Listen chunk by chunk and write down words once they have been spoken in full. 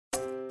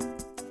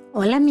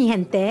Hola, mi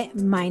gente.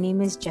 My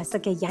name is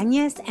Jessica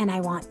Yanez, and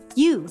I want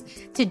you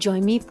to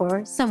join me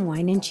for some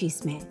Wine and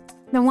Chisme.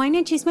 The Wine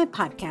and Chisme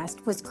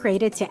podcast was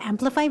created to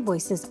amplify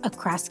voices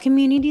across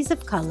communities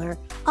of color,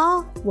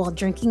 all while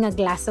drinking a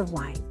glass of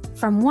wine.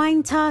 From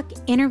wine talk,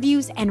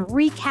 interviews, and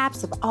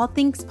recaps of all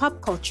things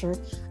pop culture,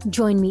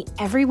 join me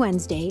every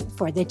Wednesday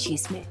for the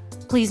Chisme.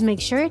 Please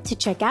make sure to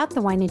check out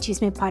the Wine and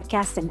Chisme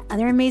podcast and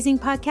other amazing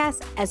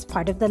podcasts as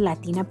part of the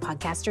Latina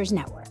Podcasters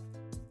Network.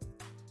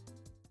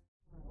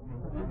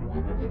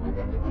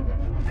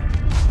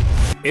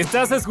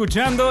 Estás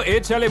escuchando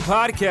Échale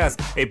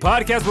Podcast, a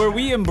podcast where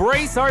we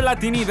embrace our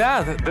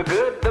Latinidad. The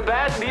good, the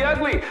bad, the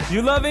ugly.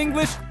 You love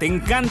English? ¿Te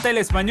encanta el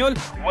español?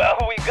 Well,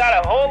 we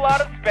got a whole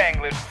lot of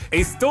Spanglish.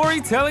 A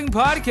storytelling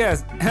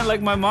podcast. And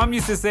like my mom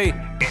used to say,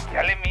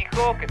 Échale,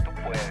 mijo, que tú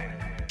puedes.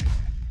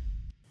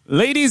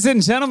 Ladies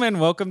and gentlemen,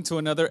 welcome to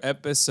another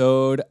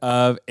episode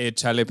of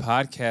Échale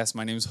Podcast.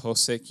 My name is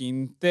Jose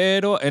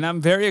Quintero, and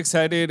I'm very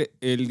excited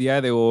el día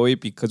de hoy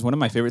because one of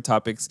my favorite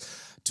topics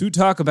to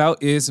talk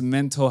about is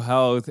mental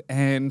health.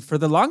 And for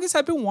the longest,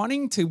 I've been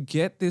wanting to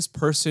get this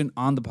person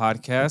on the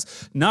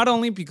podcast, not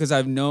only because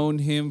I've known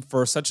him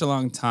for such a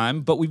long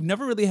time, but we've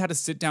never really had a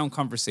sit-down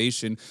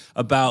conversation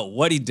about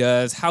what he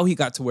does, how he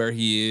got to where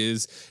he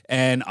is,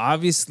 and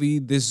obviously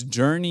this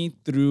journey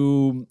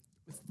through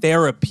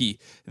therapy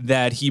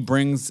that he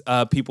brings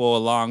people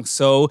along.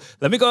 So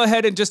let me go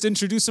ahead and just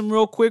introduce him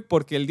real quick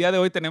porque el día de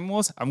hoy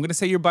tenemos, I'm going to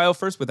say your bio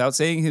first without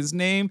saying his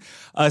name,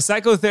 a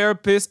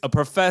psychotherapist, a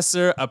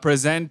professor, a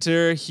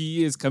presenter.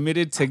 He is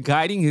committed to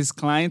guiding his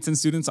clients and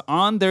students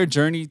on their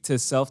journey to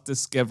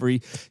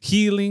self-discovery,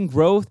 healing,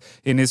 growth.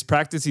 In his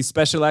practice, he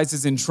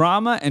specializes in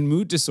trauma and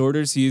mood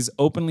disorders. He is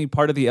openly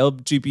part of the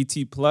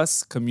LGBT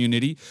plus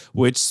community,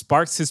 which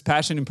sparks his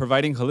passion in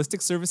providing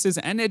holistic services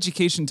and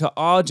education to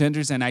all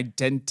genders and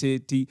identity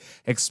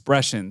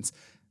expressions.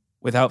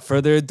 Without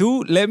further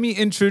ado, let me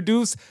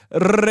introduce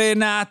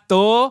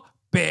Renato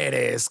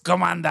Perez.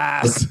 ¿Cómo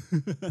andas?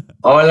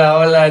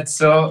 Hola.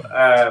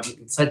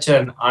 It's such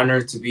an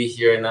honor to be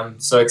here, and I'm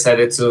so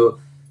excited to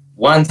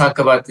talk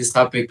about this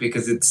topic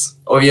because it's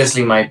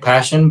obviously my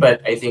passion,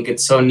 but I think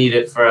it's so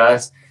needed for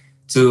us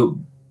to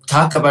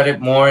talk about it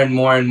more and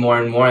more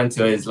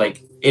until it's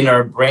like in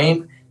our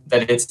brain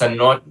that it's a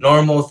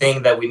normal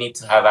thing that we need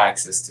to have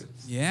access to.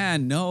 Yeah,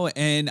 no,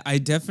 and I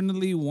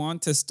definitely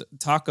want to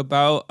talk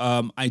about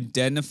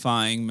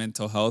identifying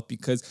mental health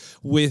because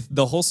with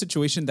the whole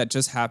situation that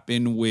just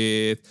happened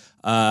with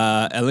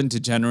Ellen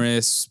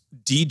DeGeneres,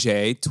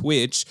 DJ,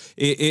 Twitch,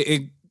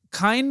 it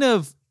kind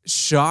of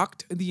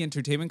shocked the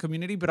entertainment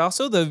community, but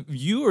also the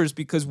viewers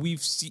because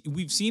we've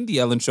seen the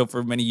Ellen Show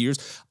for many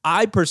years.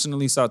 I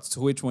personally saw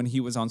Twitch when he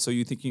was on So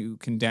You Think You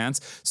Can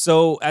Dance.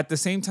 So at the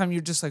same time,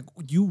 you're just like,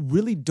 you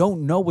really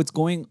don't know what's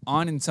going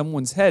on in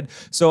someone's head.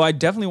 So I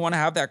definitely want to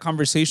have that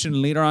conversation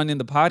later on in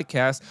the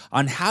podcast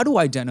on how to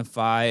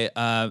identify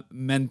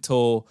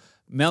mental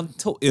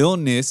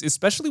illness,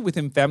 especially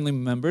within family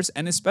members,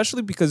 and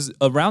especially because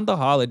around the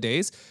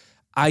holidays,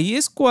 ahí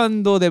es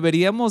cuando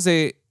deberíamos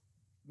de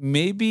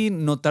maybe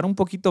notar un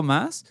poquito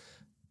más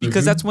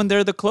because that's when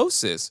they're the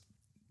closest.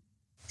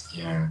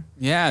 Yeah.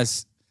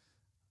 Yes.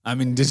 I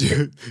mean,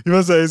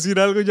 ibas a decir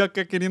algo ya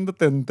que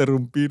queriéndote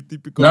interrumpir,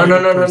 típico. No,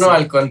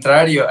 al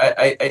contrario.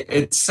 I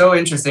it's so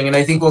interesting, and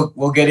I think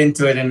we'll get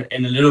into it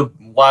in a little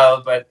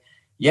while, but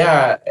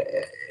yeah,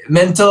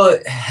 mental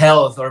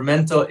health or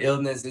mental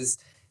illness is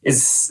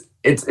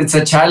it's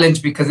a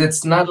challenge because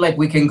it's not like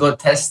we can go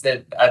test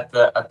it at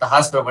the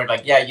hospital where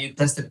like, yeah, you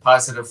tested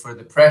positive for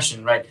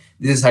depression, right?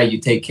 This is how you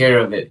take care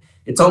of it.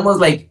 It's almost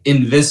like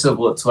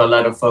invisible to a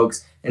lot of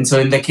folks. And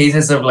so in the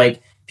cases of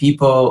like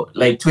people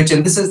like Twitch,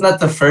 and this is not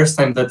the first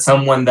time that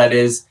someone that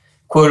is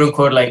quote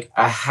unquote like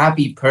a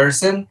happy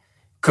person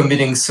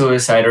committing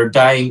suicide or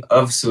dying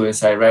of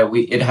suicide, right?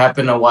 It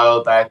happened a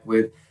while back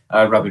with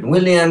Robin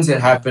Williams. It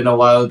happened a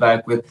while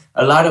back with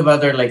a lot of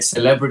other like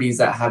celebrities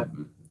that have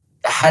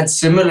had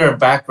similar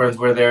backgrounds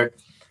where they're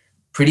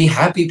pretty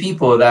happy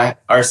people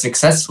that are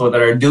successful, that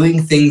are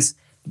doing things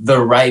the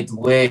right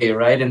way,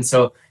 right? And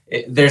so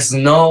there's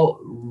no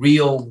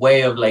real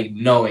way of like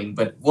knowing,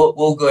 but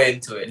we'll go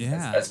into it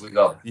as we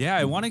go. Yeah,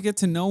 I want to get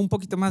to know un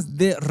poquito más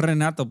de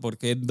Renato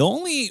porque the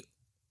only,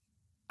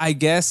 I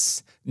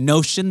guess,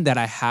 notion that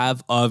I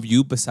have of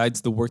you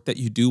besides the work that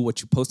you do, what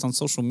you post on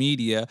social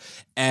media,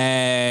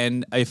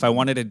 and if I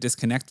wanted to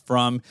disconnect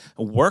from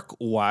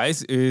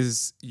work-wise,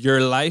 is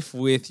your life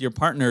with your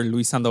partner,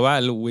 Luis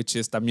Sandoval, which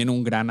is también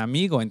un gran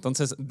amigo.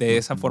 Entonces, de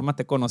esa forma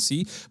te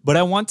conocí. But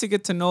I want to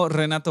get to know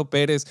Renato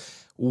Perez,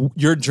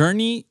 your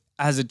journey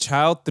as a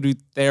child through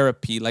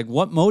therapy. Like,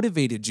 what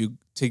motivated you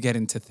to get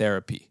into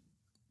therapy?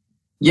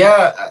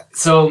 Yeah,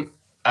 so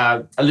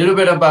a little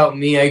bit about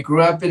me. I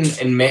grew up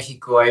in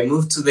Mexico. I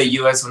moved to the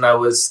U.S. when I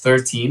was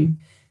 13.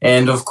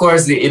 And of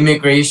course, the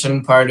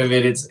immigration part of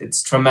it,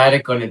 it's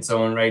traumatic on its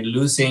own, right?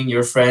 Losing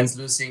your friends,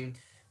 losing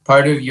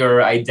part of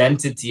your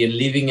identity and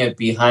leaving it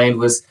behind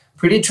was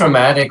pretty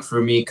traumatic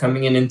for me,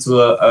 coming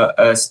into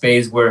a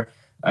space where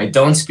I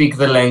don't speak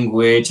the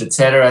language, et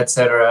cetera, et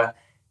cetera.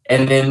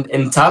 And then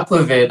in top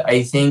of it,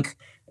 I think,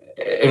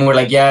 and we're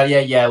like,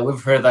 yeah,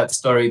 we've heard that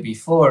story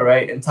before,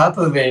 right? On top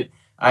of it,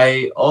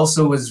 I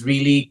also was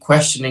really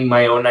questioning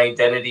my own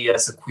identity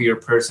as a queer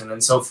person.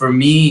 And so for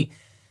me,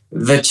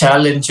 the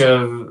challenge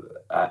of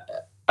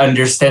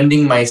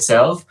understanding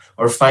myself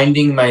or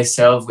finding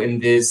myself in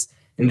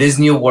this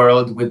new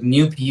world with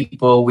new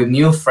people, with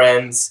new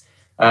friends,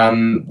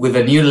 with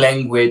a new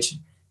language,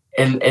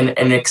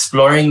 and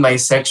exploring my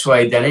sexual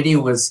identity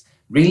was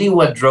really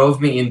what drove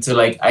me into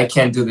like, I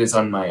can't do this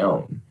on my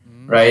own,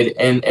 right?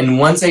 And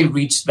once I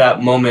reached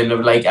that moment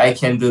of like, I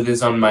can do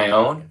this on my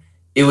own,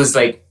 it was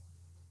like,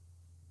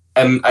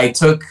 I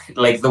took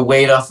like the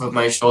weight off of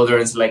my shoulder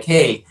and it's like,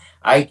 hey,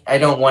 I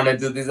don't want to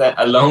do this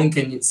alone.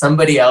 Can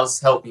somebody else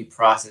help me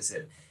process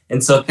it?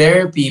 And so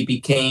therapy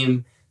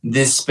became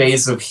this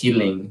space of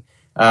healing.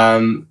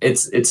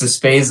 It's a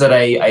space that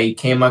I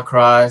came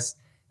across,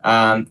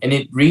 and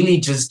it really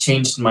just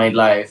changed my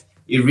life.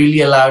 It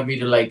really allowed me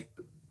to like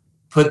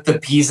put the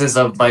pieces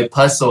of my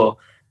puzzle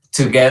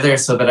together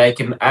so that I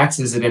can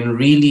access it and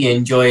really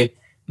enjoy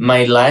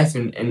my life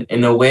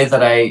in a way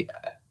that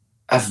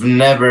I've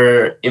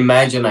never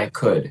imagined I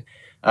could,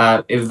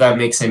 if that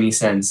makes any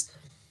sense.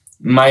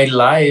 My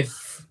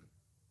life,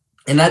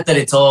 and not that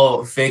it's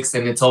all fixed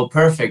and it's all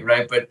perfect,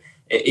 right? But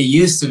it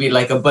used to be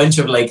like a bunch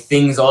of like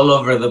things all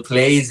over the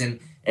place, and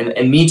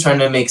me trying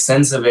to make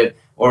sense of it,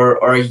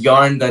 or a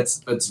yarn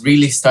that's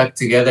really stuck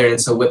together.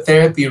 And so what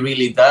therapy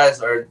really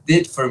does, or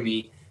did for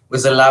me,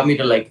 was allow me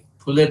to like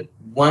pull it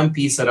one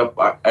piece at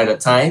a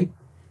time,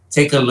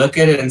 take a look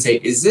at it and say,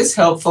 is this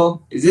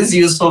helpful? Is this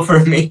useful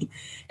for me?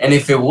 And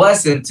if it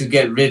wasn't, to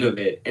get rid of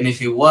it. And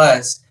if it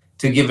was,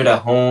 to give it a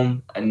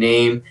home, a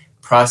name,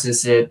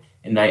 process it,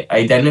 and I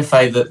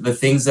identify the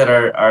things that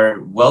are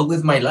well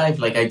with my life,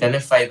 like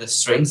identify the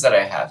strengths that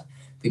I have.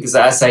 Because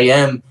as I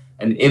am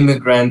an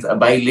immigrant, a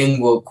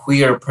bilingual,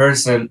 queer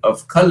person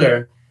of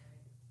color,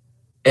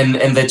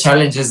 and the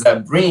challenges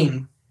that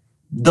bring,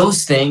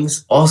 those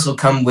things also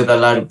come with a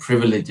lot of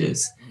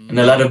privileges and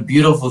a lot of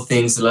beautiful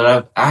things, a lot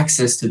of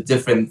access to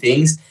different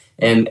things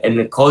and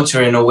the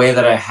culture in a way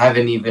that I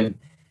haven't even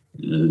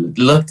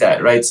looked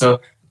at, right?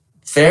 So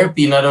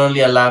therapy not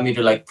only allowed me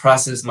to like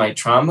process my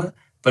trauma,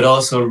 but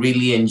also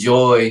really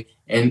enjoy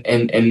and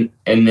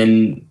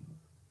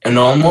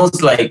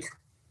almost like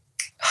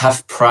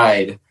have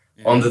pride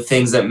on the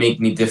things that make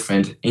me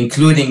different,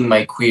 including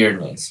my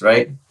queerness,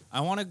 right? I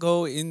want to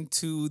go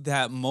into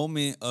that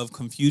moment of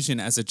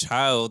confusion as a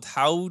child.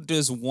 How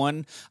does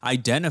one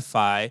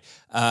identify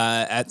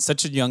at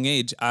such a young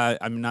age?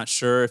 I'm not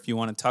sure if you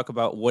want to talk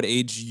about what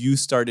age you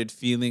started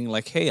feeling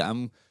like, hey,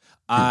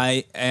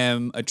 I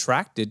am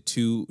attracted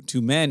to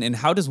men, and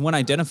how does one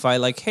identify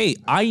like, hey,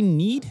 I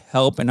need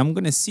help and I'm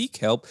going to seek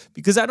help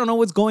because I don't know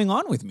what's going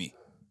on with me.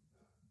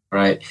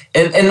 Right.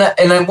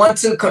 And I want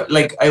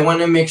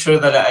to make sure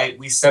that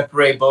we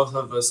separate both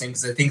of those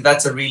things. I think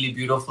that's a really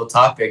beautiful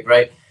topic,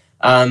 right?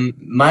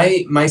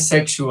 My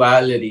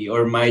sexuality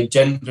or my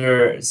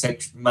gender,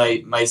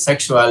 my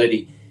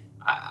sexuality,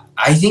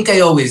 I think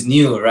I always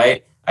knew,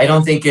 right? I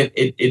don't think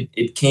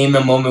it came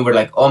a moment where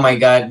like, oh my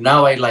God,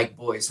 now I like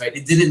boys, right?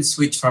 It didn't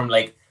switch from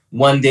like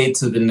one day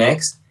to the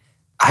next.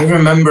 I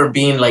remember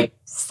being like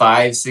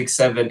 5, 6,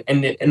 7.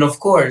 And of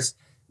course,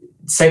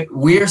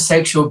 we're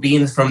sexual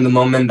beings from the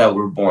moment that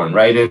we're born,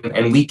 right?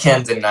 And we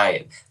can't deny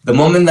it. The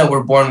moment that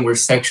we're born, we're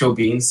sexual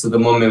beings to the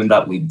moment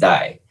that we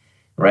die,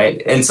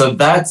 right? And so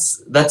that's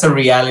a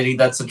reality.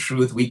 That's a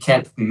truth. We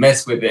can't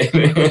mess with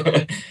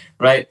it,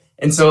 right?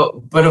 And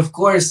so, but of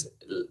course,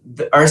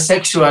 our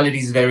sexuality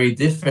is very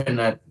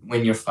different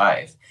when you're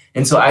 5.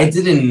 And so I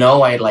didn't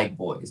know I liked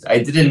boys. I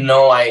didn't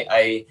know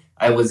I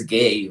was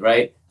gay,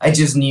 right? I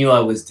just knew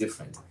I was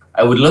different.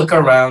 I would look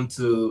around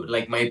to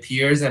like my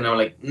peers and I'm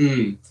like,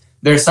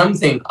 there's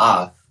something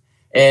off.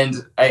 And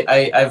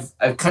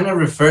I've kind of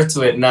referred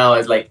to it now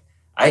as like,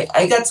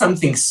 I got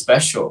something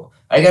special.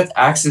 I got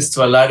access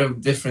to a lot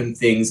of different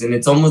things. And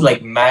it's almost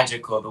like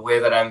magical, the way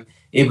that I'm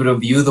able to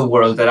view the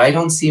world that I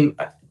don't see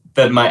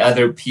that my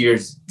other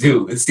peers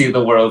do see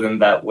the world in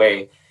that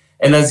way.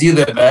 And as you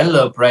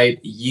develop, right,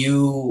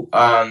 you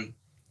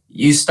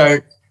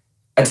start,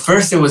 at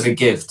first it was a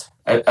gift.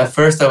 At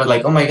first I was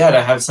like, oh my God,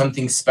 I have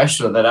something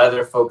special that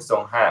other folks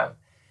don't have.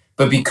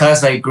 But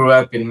because I grew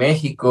up in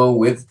Mexico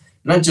with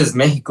not just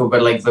Mexico,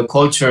 but like the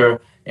culture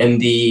and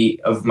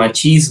of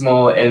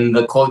machismo and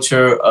the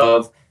culture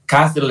of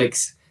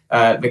Catholics,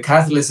 the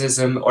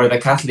Catholicism or the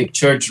Catholic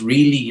Church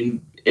really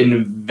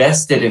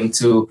invested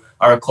into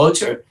our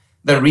culture,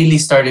 that really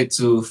started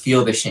to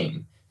feel the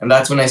shame. And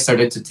that's when I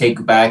started to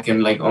take back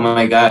and like, oh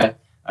my God,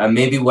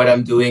 maybe what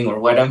I'm doing or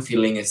what I'm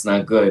feeling is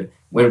not good.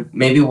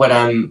 Maybe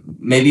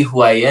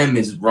who I am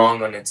is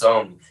wrong on its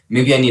own.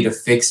 Maybe I need to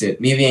fix it.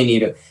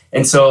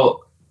 And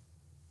so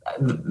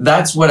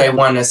that's what I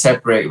want to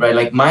separate, right?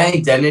 Like my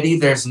identity,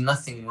 there's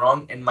nothing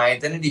wrong, and my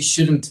identity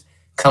shouldn't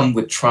come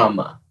with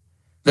trauma.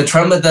 The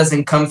trauma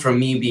doesn't come from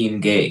me being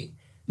gay.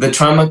 The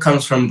trauma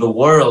comes from the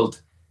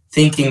world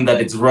thinking that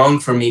it's wrong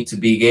for me to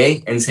be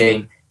gay and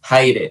saying,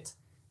 hide it,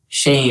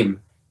 shame,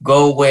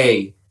 go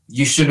away,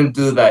 you shouldn't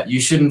do that. You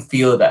shouldn't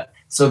feel that.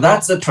 So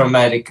that's the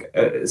traumatic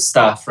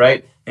stuff,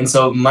 right? And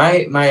so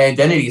my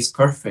identity is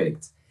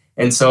perfect.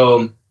 And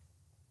so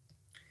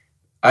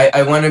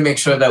I want to make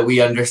sure that we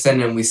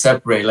understand and we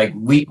separate. Like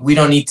we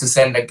don't need to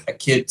send a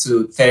kid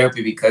to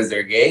therapy because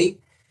they're gay.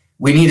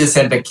 We need to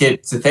send a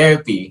kid to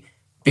therapy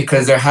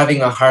because they're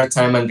having a hard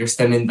time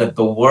understanding that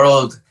the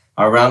world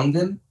around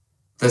them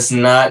is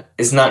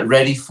not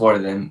ready for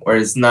them, or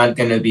is not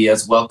going to be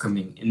as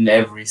welcoming in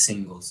every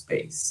single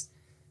space.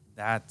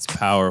 That's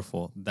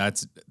powerful.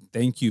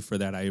 Thank you for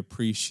that. I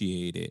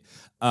appreciate it.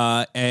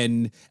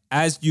 And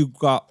as you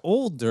got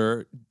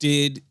older,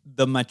 did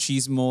the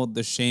machismo,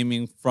 the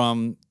shaming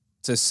from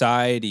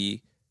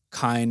society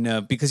kind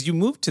of, because you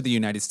moved to the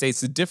United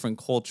States, a different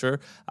culture,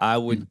 I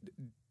would,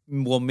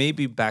 well,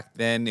 maybe back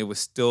then it was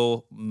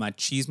still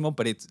machismo,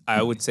 but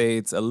I would say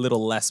it's a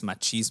little less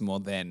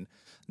machismo than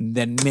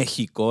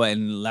Mexico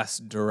and less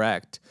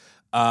direct.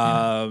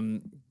 Were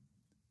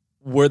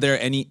there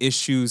any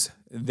issues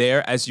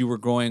there as you were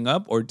growing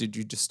up, or did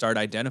you just start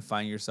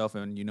identifying yourself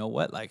and, you know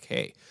what, like,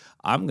 hey,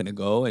 I'm going to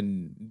go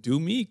and do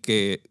me,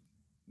 que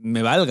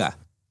me valga?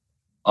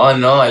 Oh,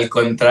 no, al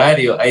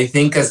contrario. I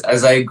think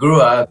as I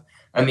grew up,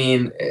 I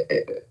mean,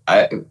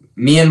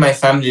 me and my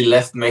family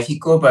left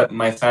Mexico, but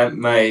my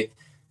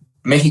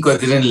Mexico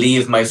didn't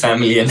leave my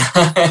family and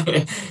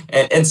I.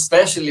 And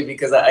especially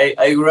because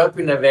I grew up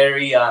in a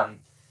very,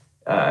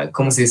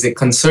 como se dice,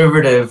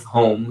 conservative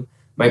home.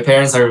 My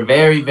parents are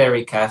very,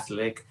 very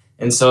Catholic.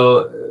 And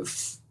so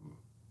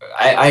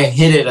I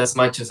hid it as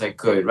much as I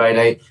could,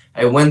 right?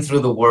 I went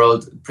through the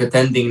world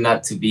pretending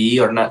not to be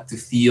or not to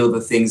feel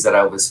the things that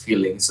I was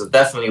feeling. So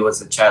definitely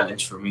was a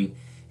challenge for me.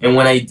 And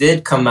when I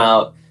did come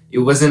out, it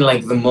wasn't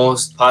like the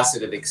most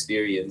positive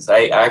experience.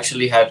 I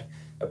actually had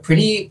a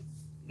pretty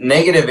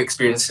negative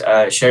experience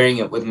sharing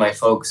it with my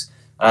folks.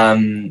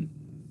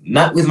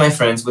 Not with my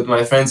friends. With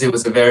my friends, it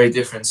was a very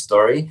different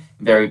story,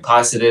 very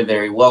positive,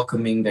 very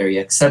welcoming, very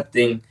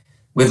accepting.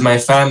 With my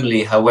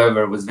family,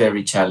 however, was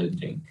very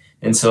challenging.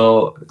 And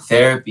so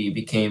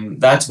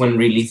that's when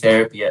really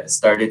therapy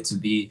started to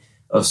be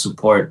of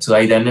support, to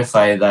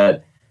identify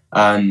that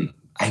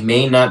I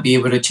may not be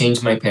able to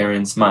change my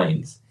parents'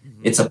 minds.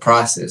 Mm-hmm. It's a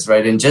process,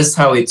 right? And just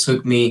how it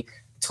took me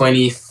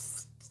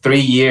 23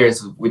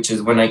 years, which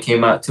is when I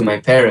came out to my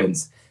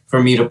parents,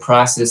 for me to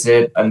process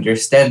it,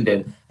 understand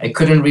it. I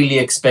couldn't really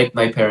expect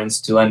my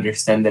parents to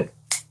understand it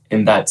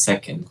in that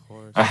second.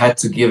 I had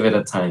to give it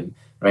a time,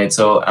 right?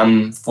 So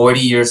I'm 40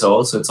 years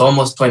old, so it's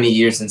almost 20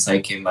 years since I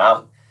came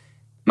out.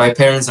 My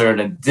parents are at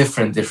a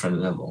different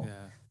level. Yeah.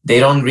 They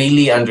don't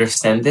really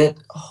understand it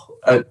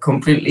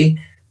completely,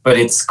 but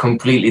it's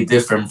completely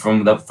different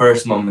from the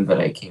first moment that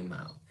I came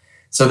out.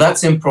 So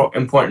that's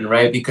important,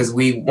 right? Because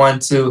we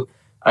want to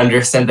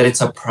understand that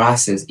it's a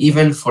process,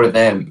 even for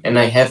them. And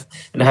I have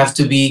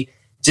to be,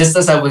 just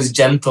as I was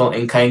gentle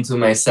and kind to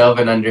myself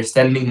and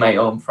understanding my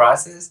own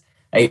process,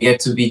 I get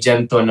to be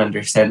gentle and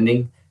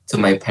understanding to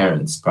my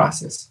parents'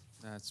 process.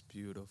 That's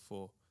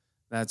beautiful.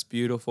 That's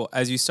beautiful.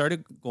 As you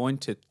started going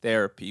to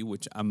therapy,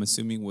 which I'm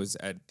assuming was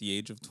at the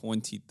age of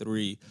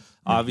 23,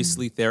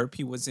 obviously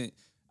therapy wasn't,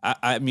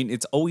 I mean,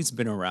 it's always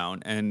been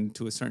around, and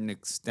to a certain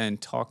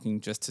extent, talking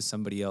just to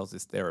somebody else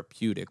is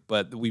therapeutic,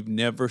 but we've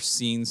never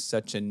seen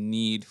such a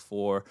need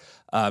for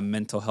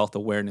mental health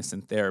awareness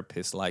and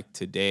therapists like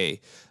today.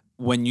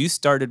 When you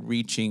started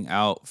reaching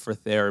out for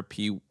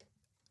therapy,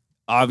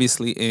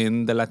 obviously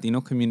in the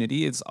Latino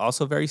community, it's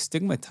also very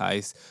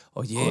stigmatized.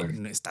 Oye,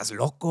 estás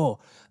loco.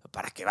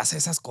 ¿Para qué vas a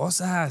esas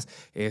cosas?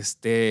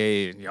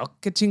 Yo,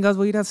 ¿qué chingados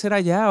voy a ir a hacer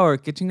allá? Or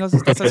 ¿qué chingados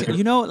estás haciendo?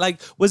 You know, like,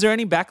 was there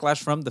any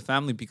backlash from the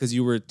family because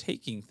you were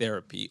taking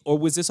therapy? Or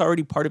was this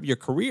already part of your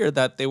career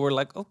that they were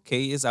like,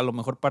 okay, es a lo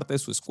mejor parte de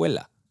su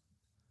escuela?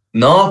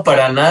 No,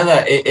 para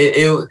nada.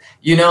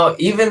 You know,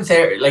 even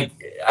like,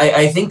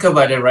 I think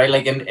about it, right?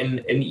 Like,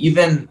 and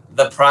even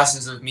the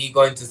process of me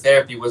going to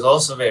therapy was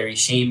also very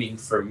shaming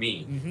for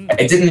me. Mm-hmm.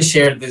 I didn't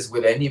share this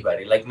with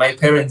anybody. Like, my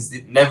parents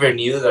never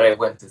knew that I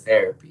went to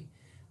therapy.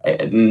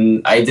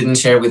 I didn't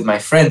share with my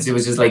friends. It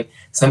was just like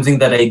something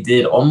that I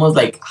did almost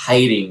like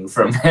hiding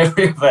from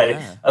everybody.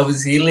 Yeah. I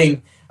was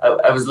healing.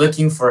 I was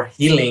looking for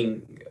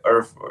healing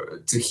or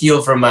to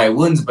heal from my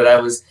wounds, but I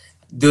was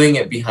doing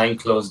it behind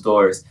closed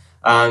doors.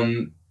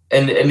 And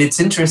it's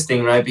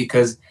interesting, right?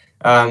 Because,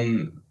 I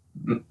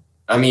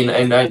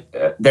mean,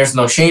 there's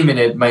no shame in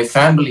it. My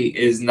family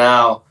is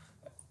now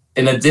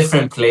in a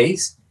different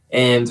place.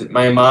 And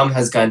my mom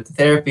has gone to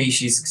therapy.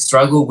 She's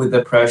struggled with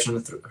depression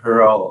through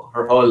her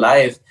whole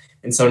life.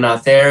 And so now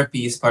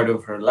therapy is part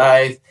of her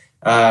life.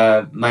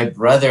 My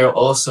brother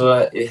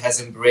also has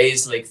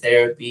embraced like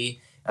therapy.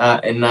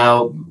 And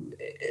now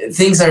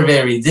things are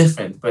very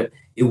different, but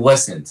it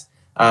wasn't.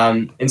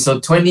 And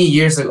so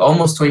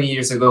almost 20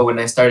 years ago, when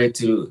I started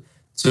to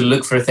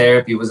look for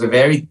therapy, was a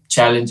very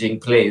challenging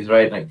place,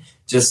 right? Like,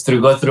 just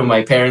to go through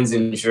my parents'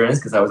 insurance,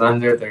 because I was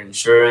under their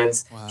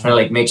insurance, trying to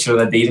like make sure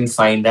that they didn't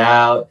find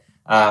out,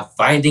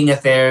 finding a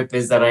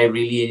therapist that I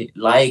really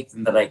liked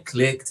and that I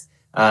clicked.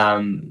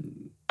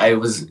 I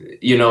was,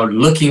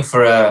 looking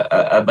for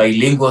a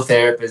bilingual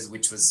therapist,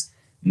 which was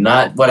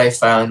not what I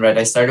found, right?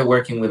 I started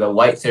working with a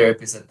white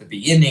therapist at the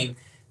beginning,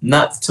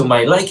 not to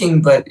my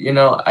liking, but,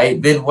 I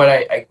did what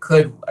I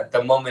could at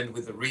the moment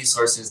with the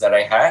resources that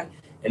I had,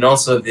 and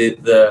also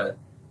the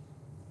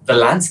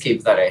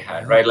landscape that I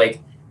had, right? Like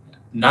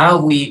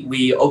now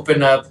we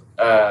open up,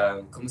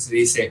 ¿cómo se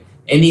dice?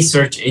 Any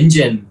search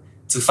engine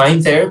to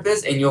find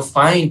therapists, and you'll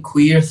find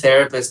queer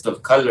therapists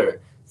of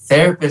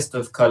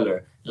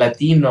color,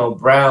 Latino,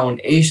 brown,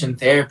 Asian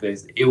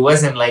therapists. It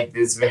wasn't like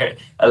this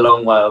a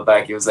long while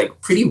back. It was like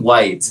pretty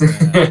white.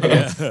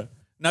 Yeah.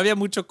 No había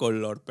mucho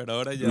color, pero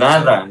ahora ya.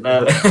 Nada.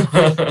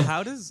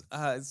 How does,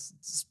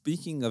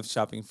 speaking of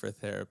shopping for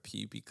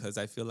therapy, because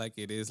I feel like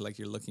it is like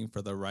you're looking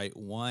for the right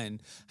one,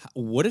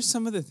 what are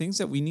some of the things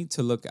that we need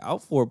to look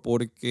out for?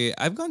 Porque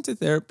I've gone to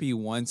therapy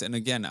once, and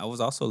again, I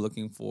was also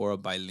looking for a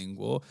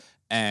bilingual,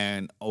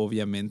 and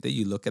obviamente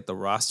you look at the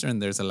roster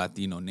and there's a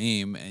Latino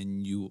name,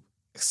 and you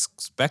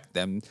expect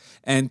them,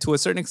 and to a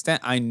certain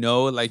extent I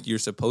know like you're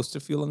supposed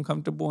to feel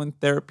uncomfortable in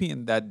therapy,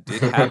 and that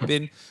did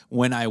happen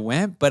when I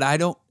went, but I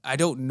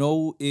don't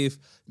know if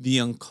the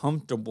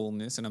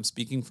uncomfortableness, and I'm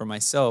speaking for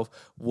myself,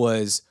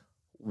 was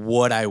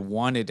what I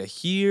wanted to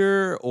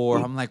hear, or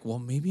I'm like, well,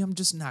 maybe I'm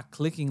just not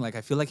clicking. Like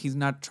I feel like he's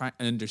not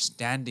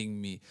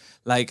understanding me.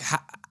 Like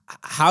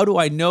how do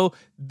I know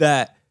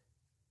that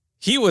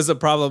he was a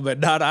problem, but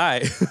not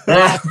I?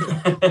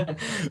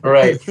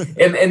 Right.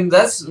 And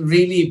that's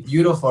really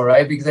beautiful,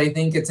 right? Because I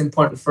think it's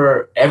important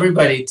for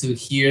everybody to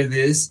hear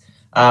this,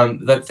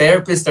 that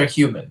therapists are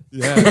human.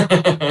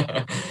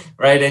 Yeah.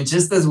 Right. And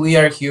just as we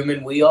are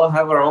human, we all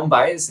have our own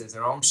biases,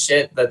 our own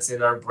shit that's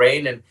in our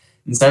brain. And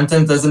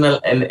sometimes doesn't,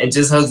 and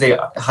just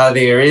how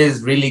there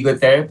is really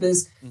good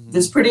therapists,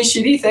 there's pretty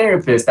shitty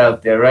therapists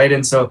out there, right?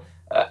 And so,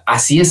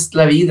 así es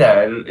la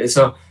vida. And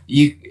so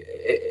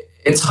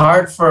it's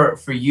hard for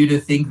you to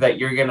think that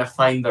you're gonna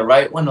find the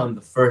right one on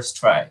the first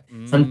try.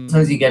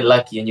 Sometimes you get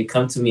lucky and you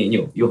come to me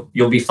and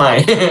you'll be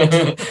fine.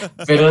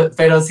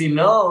 pero si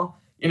no,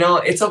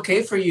 it's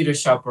okay for you to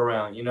shop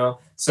around.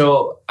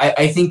 So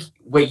I think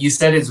what you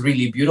said is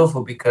really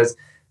beautiful, because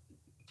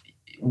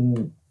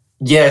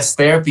yes,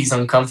 therapy is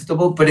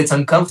uncomfortable, but it's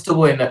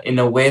uncomfortable in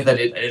a way that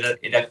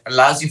it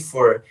allows you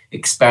for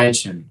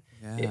expansion.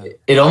 Yeah.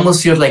 It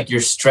almost feels like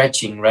you're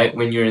stretching, right?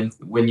 When you're in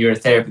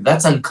therapy,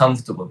 that's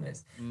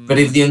uncomfortableness. But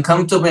if the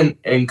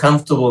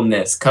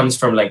uncomfortableness comes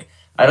from like,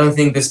 I don't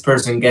think this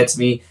person gets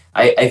me,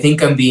 I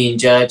think I'm being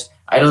judged,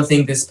 I don't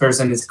think this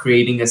person is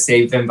creating a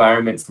safe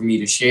environment for me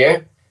to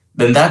share,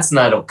 then that's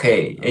not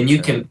okay. And you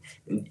can,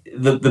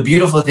 the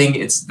beautiful thing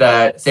is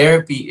that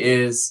therapy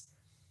it's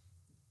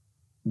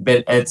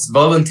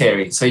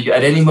voluntary. So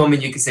at any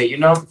moment you can say,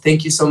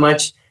 thank you so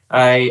much.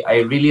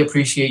 I really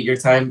appreciate your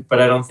time,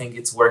 but I don't think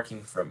it's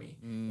working for me.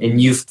 And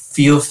you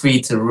feel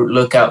free to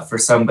look out for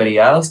somebody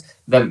else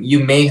that you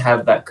may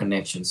have that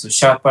connection. So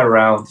shop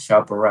around.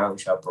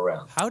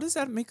 How does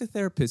that make a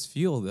therapist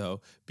feel,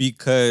 though?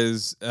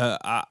 Because,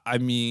 I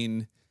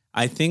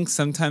think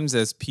sometimes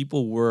as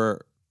people,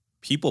 we're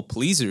people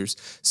pleasers.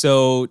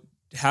 So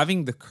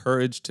having the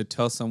courage to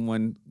tell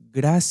someone,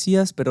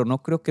 gracias, pero no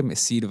creo que me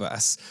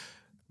sirvas.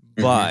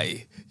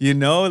 Bye.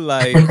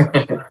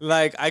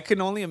 Like I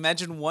can only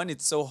imagine, one,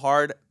 it's so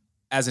hard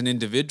as an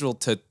individual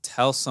to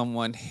tell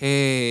someone,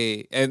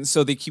 hey, and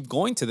so they keep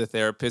going to the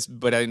therapist,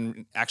 but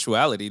in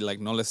actuality, like,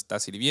 no les está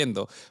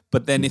sirviendo.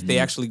 But then if they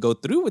actually go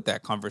through with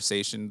that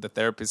conversation, the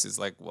therapist is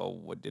like, well,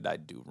 what did I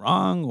do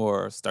wrong?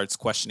 Or starts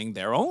questioning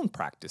their own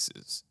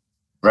practices.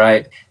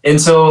 Right.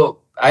 And so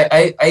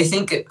I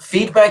think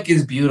feedback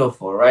is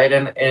beautiful, right?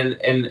 And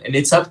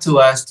it's up to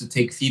us to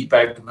take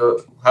feedback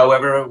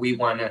however we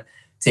want to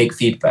take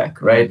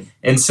feedback, right?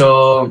 And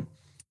so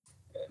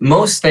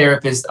most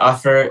therapists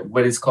offer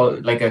what is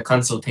called like a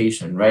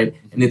consultation, right?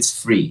 And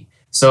it's free.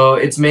 So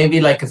it's maybe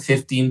like a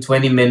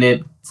 15-20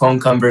 minute phone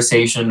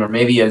conversation, or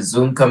maybe a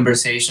Zoom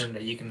conversation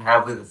that you can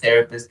have with a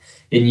therapist.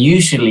 And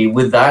usually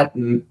with that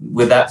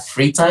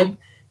free time,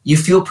 you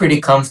feel pretty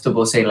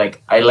comfortable saying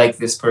like, I like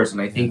this person.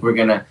 I think we're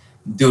gonna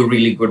do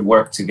really good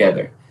work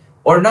together.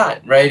 Or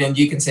not, right? And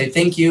you can say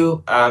thank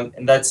you,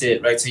 and that's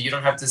it, right? So you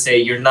don't have to say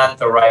you're not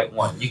the right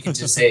one. You can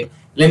just say,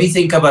 let me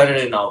think about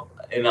it, and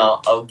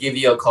I'll give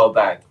you a call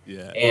back.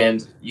 Yeah.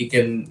 And you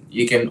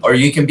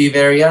can be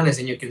very honest,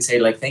 and you can say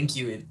like, thank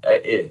you.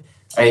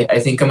 I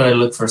think I'm gonna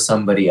look for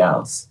somebody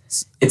else.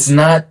 It's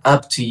not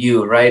up to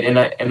you, right?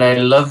 And I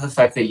love the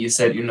fact that you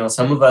said,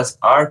 some of us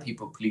are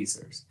people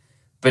pleasers,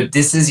 but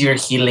this is your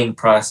healing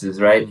process,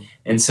 right?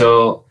 And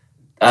so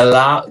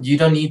you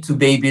don't need to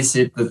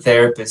babysit the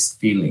therapist's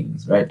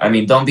feelings, right? I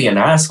mean, don't be an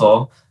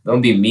asshole.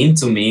 Don't be mean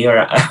to me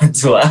or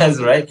to us,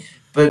 right?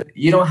 But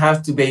you don't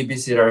have to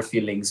babysit our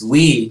feelings.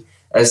 We,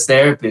 as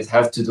therapists,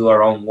 have to do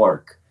our own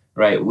work,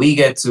 right? We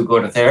get to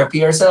go to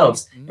therapy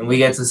ourselves, and we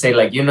get to say,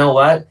 like, you know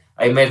what?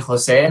 I met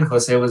Jose, and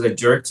Jose was a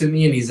jerk to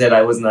me, and he said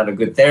I was not a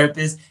good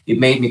therapist. It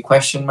made me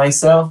question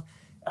myself.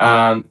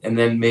 And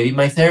then maybe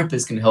my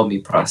therapist can help me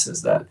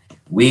process that.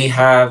 We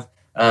have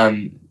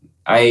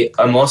I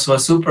am also a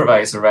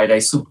supervisor, right? I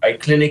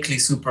clinically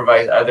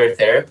supervise other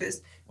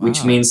therapists,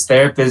 which Wow. means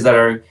therapists that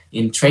are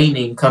in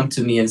training come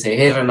to me and say,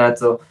 "Hey,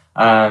 Renato,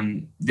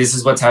 this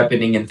is what's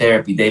happening in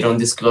therapy." They don't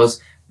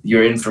disclose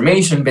your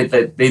information, but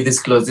that they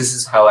disclose, "This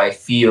is how I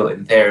feel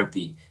in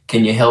therapy.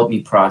 Can you help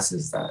me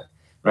process that?"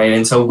 Right?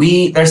 And so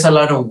there's a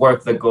lot of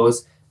work that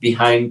goes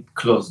behind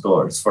closed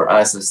doors for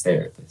us as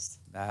therapists.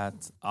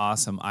 That's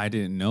awesome. I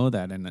didn't know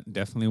that, and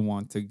definitely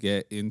want to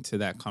get into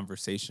that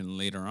conversation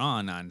later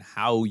on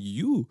how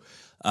you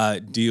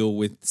deal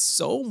with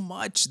so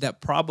much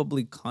that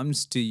probably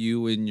comes to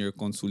you in your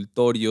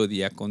consultorio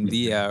dia con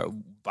dia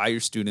by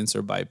your students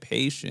or by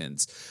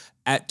patients.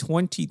 At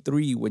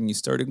 23, when you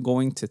started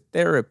going to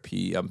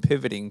therapy, I'm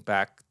pivoting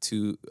back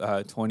to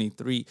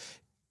 23.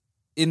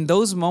 In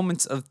those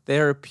moments of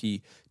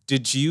therapy,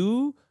 did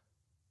you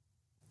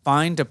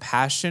find a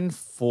passion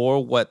for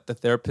what the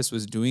therapist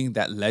was doing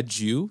that led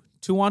you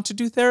to want to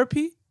do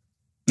therapy?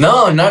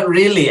 No, not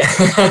really.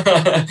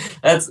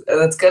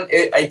 That's kind.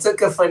 I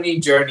took a funny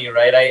journey,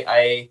 right?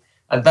 I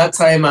at that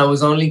time I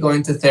was only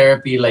going to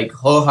therapy like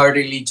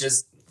wholeheartedly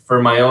just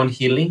for my own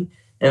healing,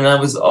 and I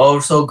was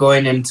also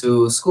going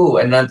into school.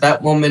 And at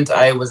that moment,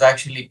 I was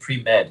actually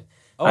pre-med.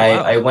 Oh,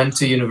 I wow. went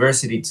to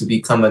university to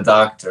become a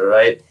doctor,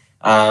 right?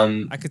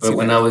 I could see But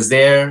when that. I was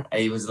there,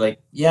 I was like,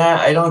 yeah,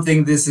 I don't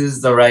think this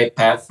is the right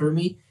path for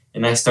me.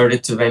 And I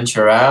started to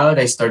venture out.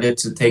 I started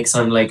to take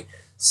some like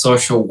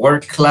social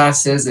work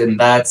classes, and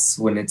that's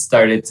when it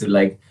started to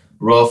like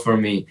roll for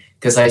me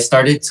because I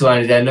started to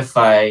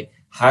identify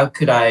how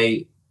could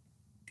I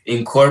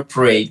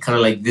incorporate kind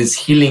of like this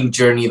healing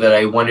journey that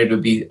I wanted to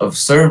be of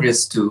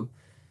service to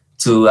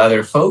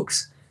other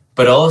folks,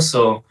 but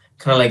also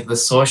kind of like the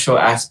social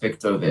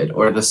aspect of it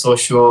or the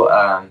social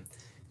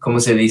como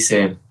se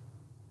dice,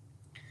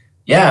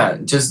 yeah,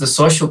 just the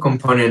social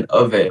component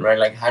of it, right?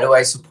 Like, how do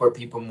I support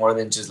people more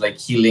than just like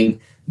healing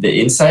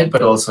the inside,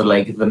 but also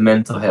like the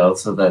mental health,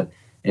 so that,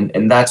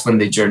 and that's when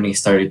the journey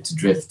started to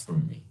drift for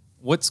me.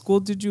 What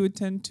school did you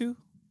attend to?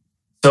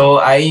 So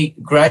I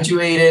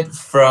graduated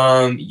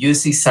from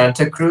UC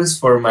Santa Cruz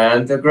for my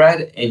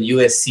undergrad and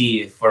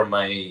USC for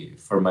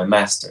my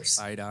master's.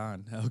 Right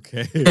on.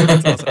 Okay.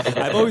 That's awesome.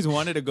 I've always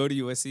wanted to go to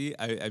USC.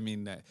 I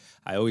mean,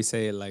 I always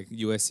say like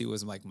USC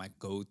was like my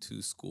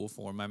go-to school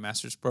for my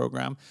master's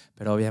program,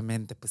 pero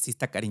obviamente pues sí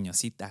está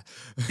cariñosita.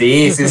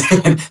 Sí, sí,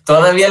 sí.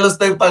 Todavía lo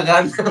estoy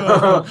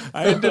pagando.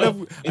 I ended up,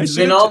 I It's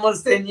should been have,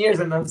 almost 10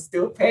 years and I'm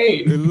still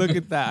paying. look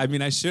at that. I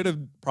mean, I should have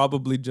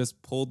probably just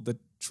pulled the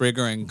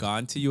trigger and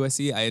gone to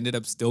USC. I ended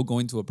up still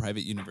going to a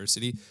private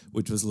university,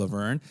 which was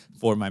Laverne,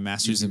 for my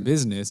master's in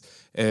business.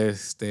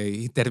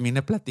 Y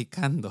terminé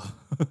platicando.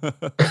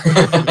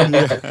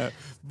 Yeah.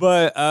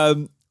 But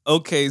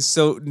okay,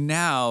 so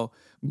now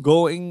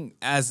going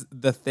as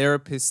the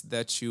therapist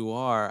that you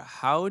are,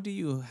 how do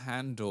you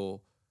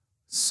handle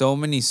so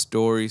many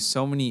stories,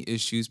 so many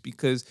issues?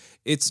 Because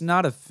it's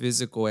not a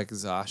physical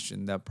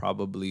exhaustion that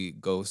probably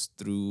goes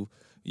through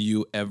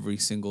you every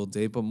single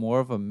day, but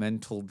more of a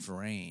mental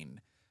drain.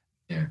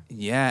 Yeah.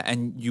 Yeah,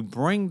 and you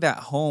bring that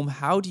home.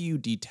 How do you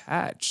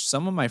detach?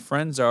 Some of my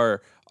friends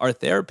are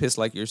therapists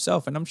like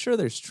yourself, and I'm sure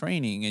there's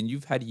training, and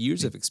you've had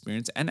years of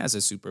experience, and as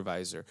a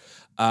supervisor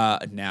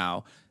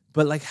now.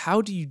 But like,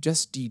 how do you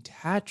just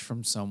detach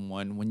from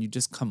someone when you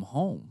just come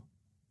home?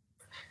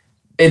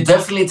 It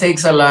definitely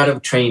takes a lot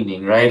of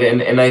training, right?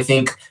 And I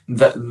think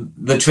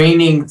the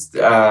training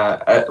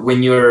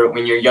when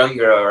you're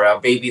younger or a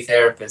baby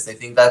therapist, I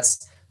think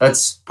that's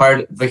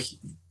part of the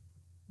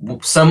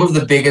some of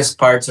the biggest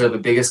parts or the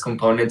biggest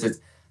components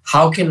is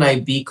how can I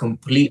be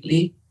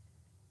completely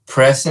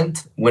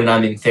present when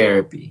I'm in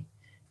therapy?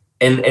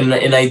 And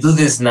I do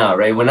this now,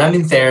 right? When I'm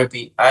in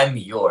therapy, I'm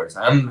yours.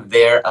 I'm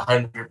there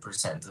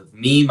 100% of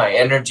me, my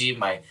energy,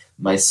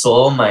 my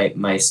soul,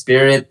 my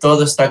spirit,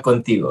 todo está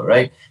contigo,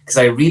 right? Because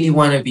I really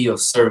want to be of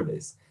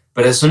service.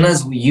 But as soon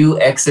as you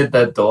exit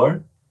that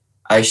door,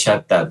 I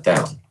shut that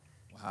down.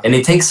 Wow. And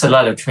it takes a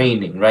lot of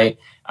training, right?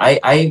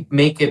 I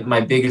make it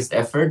my biggest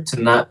effort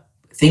to not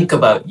think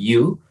about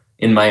you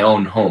in my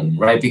own home,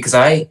 right? Because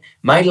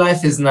my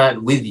life is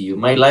not with you.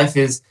 My life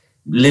is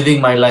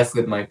living my life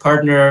with my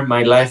partner.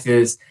 My life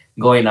is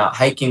going out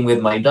hiking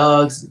with my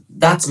dogs.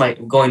 That's my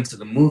going to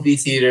the movie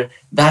theater.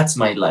 That's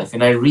my life.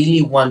 And I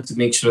really want to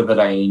make sure that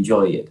I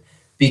enjoy it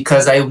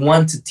because I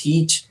want to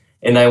teach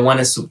and I want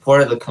to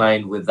support the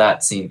client with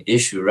that same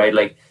issue, right?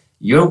 Like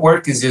your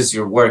work is just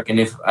your work. And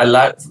if a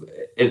lot,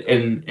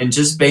 and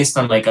just based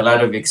on like a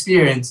lot of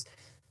experience,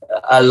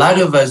 a lot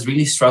of us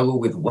really struggle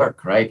with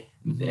work, right?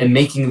 And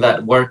making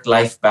that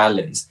work-life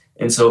balance.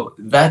 And so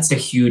that's a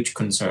huge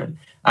concern.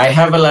 I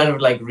have a lot of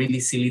like really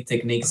silly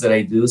techniques that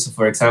I do. So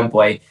for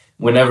example,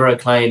 whenever a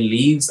client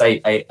leaves,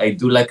 I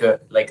do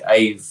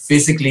I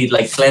physically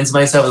like cleanse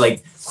myself,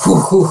 like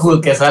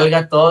que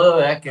salga todo,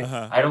 ¿verdad? Que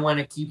I don't want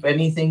to keep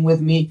anything with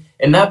me.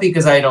 And not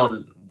because I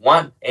don't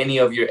want any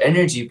of your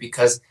energy,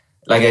 because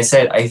like I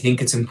said, I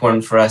think it's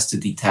important for us to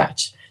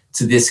detach,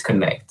 to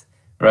disconnect,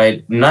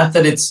 right? Not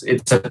that it's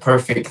a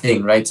perfect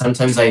thing, right?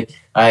 Sometimes I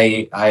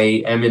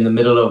am in the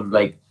middle of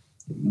like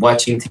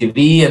watching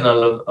TV, and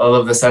all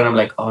of a sudden I'm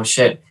like, oh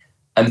shit,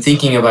 I'm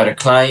thinking about a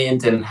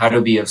client and how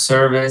to be of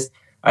service.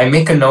 I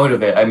make a note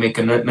of it. I make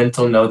a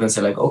mental note and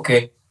say like,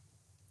 okay,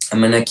 I'm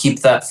going to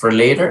keep that for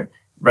later.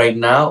 Right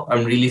now,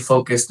 I'm really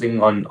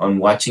focusing on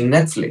watching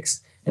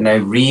Netflix, and I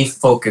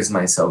refocus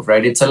myself,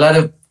 right? It's a lot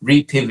of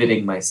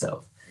repivoting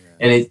myself,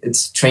 and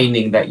it's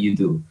training that you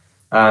do.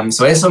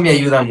 So eso me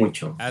ayuda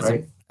mucho,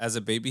 right? As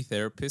a baby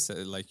therapist,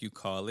 like you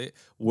call it,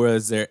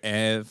 was there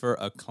ever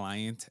a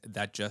client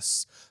that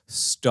just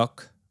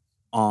stuck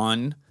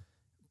on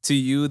to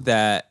you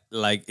that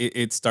like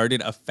it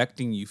started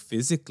affecting you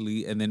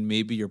physically, and then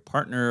maybe your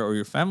partner or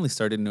your family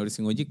started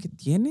noticing, oye, ¿qué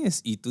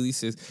tienes? Y tú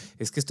dices,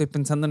 es que estoy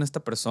pensando en esta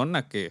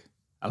persona que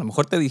a lo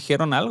mejor te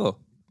dijeron algo.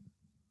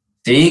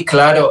 Sí,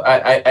 claro.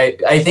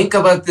 I think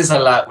about this a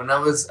lot. When I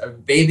was a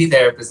baby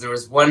therapist, there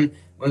was one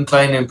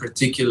client in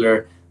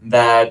particular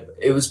that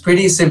it was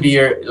pretty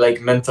severe, like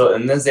mental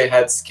illness. They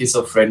had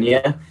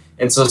schizophrenia.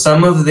 And so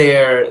some of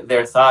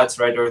their thoughts,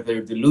 right, or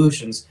their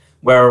delusions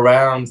were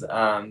around,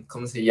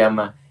 ¿cómo se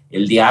llama?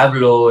 El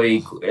diablo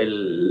y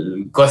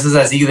cosas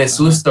así de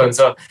susto. And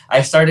so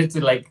I started to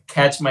like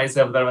catch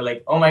myself that I was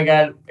like, oh my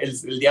God,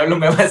 el diablo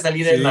me va a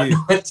salir en la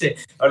noche.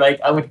 Or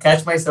like I would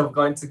catch myself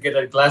going to get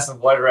a glass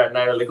of water at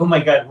night. I was like, oh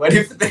my God, what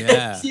if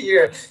they're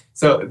here?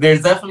 So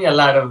there's definitely a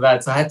lot of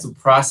that. So I had to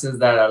process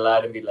that a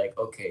lot and be like,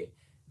 okay,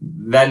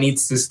 that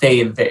needs to stay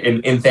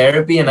in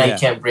therapy, and I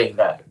can't bring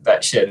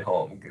that shit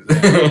home.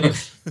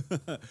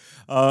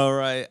 All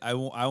right. I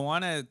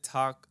want to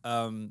talk...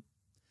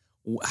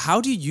 how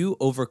do you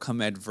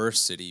overcome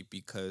adversity?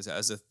 Because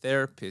as a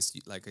therapist,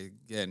 like,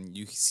 again,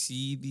 you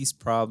see these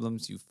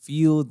problems, you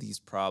feel these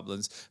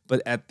problems,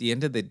 but at the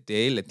end of the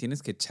day, le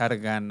tienes que echar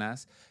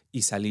ganas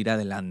y salir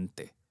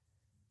adelante.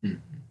 Mm-hmm.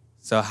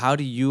 So how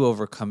do you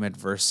overcome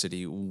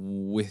adversity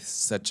with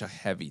such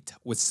heavy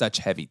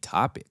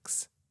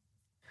topics?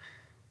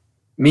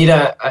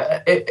 Mira,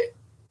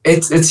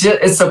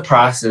 it's a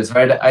process,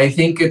 right? I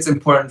think it's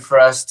important for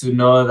us to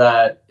know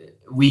that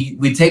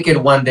we take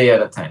it one day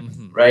at a time,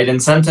 mm-hmm. right?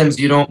 And sometimes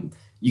you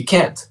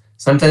can't.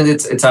 Sometimes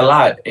it's a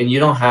lot, and you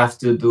don't have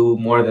to do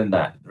more than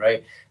that,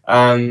 right?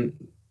 I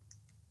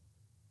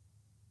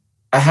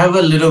have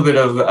a little bit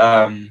of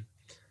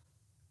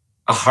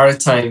a hard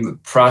time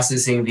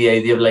processing the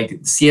idea of like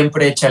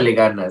siempre échale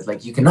ganas,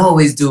 like you can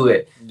always do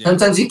it. Yeah.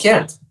 Sometimes you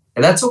can't,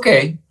 and that's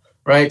okay,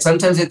 right?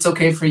 Sometimes it's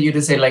okay for you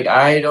to say like,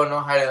 I don't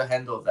know how to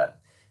handle that.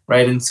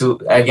 Right. And so,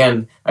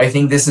 again, I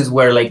think this is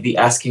where like the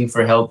asking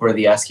for help or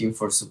the asking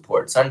for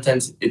support.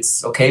 Sometimes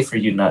it's okay for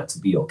you not to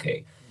be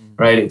okay.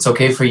 Right. It's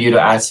okay for you to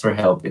ask for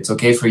help. It's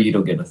okay for you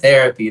to get a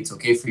therapy. It's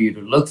okay for you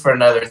to look for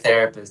another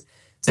therapist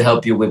to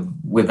help you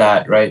with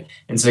that. Right.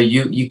 And so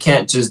you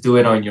can't just do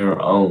it on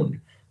your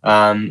own.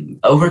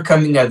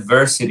 Overcoming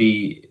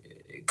adversity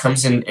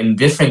comes in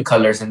different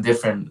colors and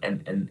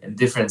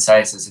different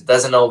sizes. It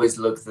doesn't always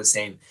look the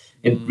same.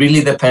 It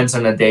really depends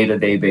on a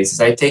day-to-day basis.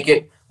 I take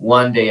it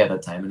one day at a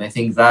time. And I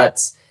think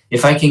that's,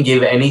 if I can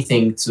give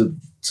anything to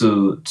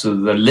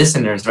the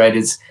listeners, right,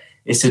 is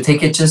to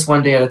take it just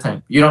one day at a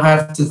time. You don't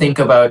have to think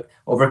about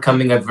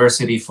overcoming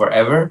adversity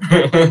forever,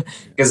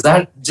 because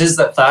just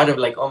the thought of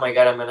like, oh my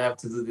God, I'm going to have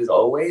to do this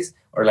always,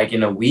 or like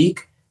in a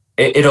week,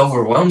 it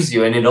overwhelms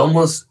you, and it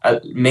almost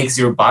makes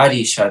your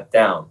body shut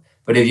down.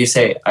 But if you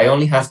say, I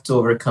only have to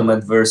overcome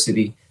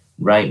adversity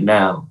right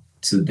now,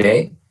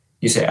 today,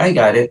 you say, I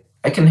got it.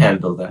 I can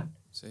handle that.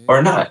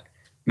 Or not.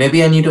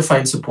 Maybe I need to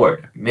find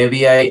support.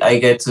 Maybe I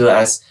get to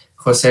ask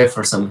Jose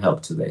for some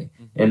help today.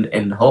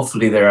 And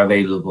hopefully they're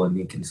available and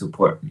they can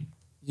support me.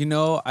 You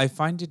know, I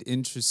find it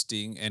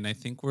interesting, and I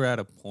think we're at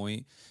a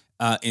point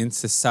in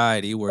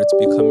society where it's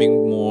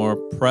becoming more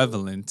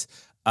prevalent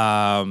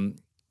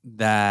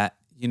that,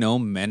 you know,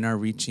 men are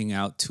reaching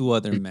out to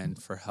other men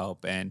for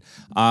help. And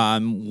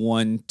I'm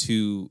one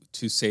to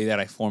say that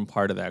I form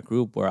part of that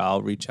group where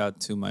I'll reach out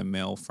to my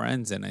male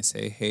friends and I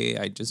say, hey,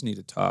 I just need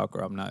to talk,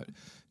 or I'm not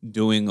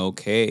doing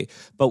okay.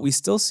 But we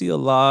still see a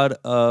lot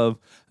of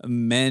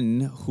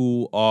men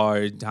who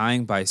are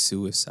dying by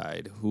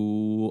suicide,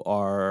 who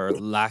are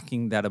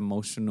lacking that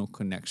emotional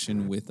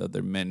connection with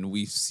other men.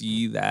 We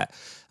see that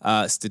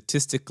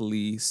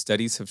statistically,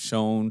 studies have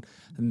shown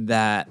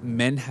that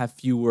men have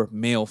fewer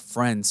male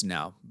friends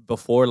now.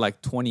 Before,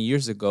 like 20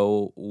 years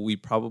ago, we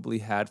probably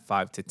had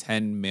 5 to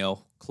 10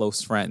 male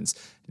close friends.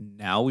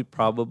 Now we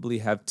probably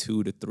have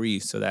 2 to 3.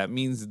 So that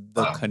means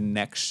the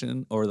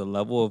connection, or the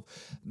level of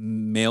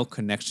male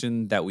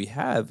connection that we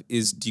have,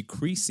 is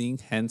decreasing.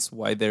 Hence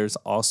why there's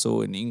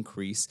also an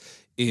increase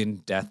in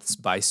deaths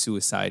by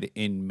suicide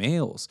in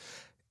males.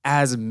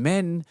 As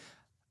men,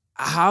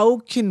 how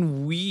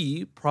can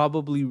we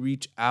probably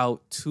reach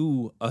out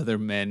to other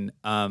men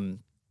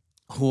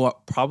who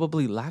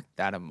probably lack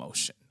that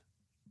emotion?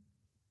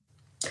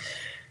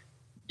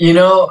 You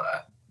know,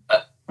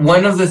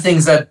 one of the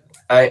things that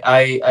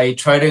I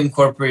try to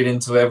incorporate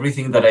into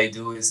everything that I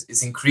do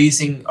is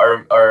increasing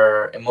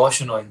our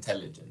emotional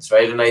intelligence,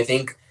 right? And I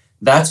think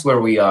that's where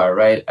we are,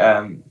 right?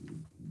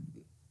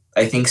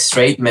 I think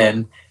straight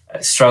men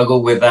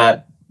struggle with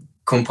that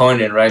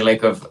component, right?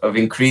 Like of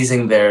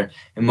increasing their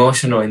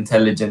emotional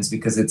intelligence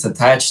because it's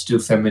attached to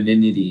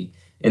femininity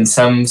in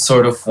some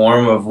sort of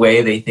form of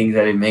way. They think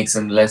that it makes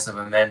them less of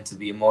a man to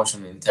be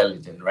emotionally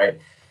intelligent, right?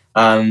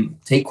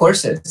 Take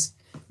courses.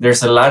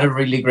 There's a lot of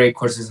really great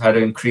courses how to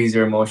increase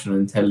your emotional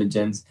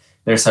intelligence.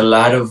 There's a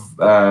lot of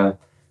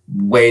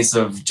ways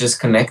of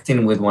just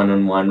connecting with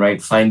one-on-one, right?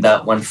 Find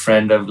that one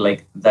friend of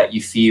like that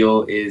you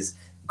feel is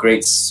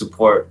great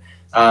support.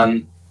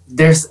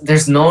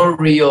 There's no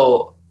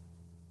real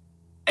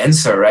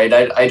answer, right?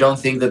 I don't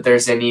think that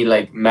there's any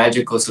like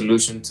magical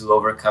solution to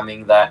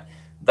overcoming that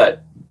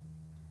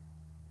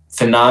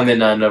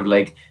phenomenon of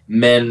like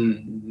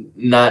men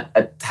not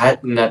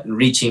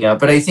reaching out.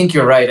 But I think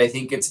you're right. I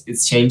think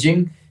it's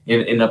changing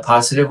in a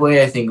positive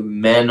way. I think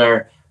men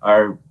are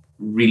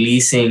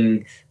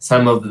releasing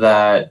some of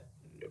that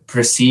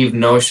perceived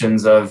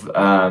notions of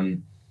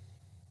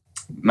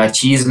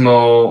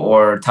machismo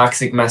or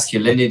toxic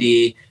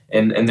masculinity,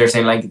 and they're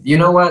saying like, you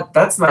know what,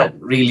 that's not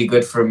really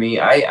good for me.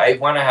 I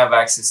want to have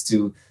access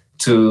to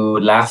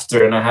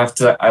laughter, and I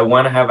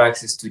want to have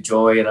access to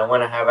joy, and I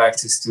want to have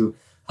access to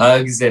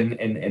hugs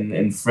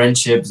and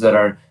friendships that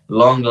are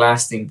long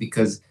lasting,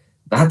 because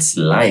that's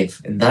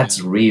life and that's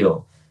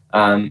real.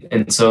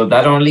 And so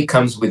that only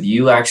comes with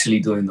you actually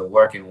doing the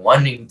work and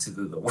wanting to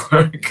do the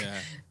work.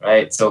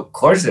 Right? So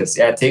courses,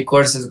 take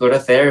courses, go to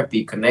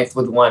therapy, connect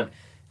with one,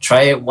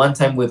 try it one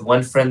time with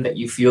one friend that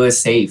you feel is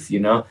safe,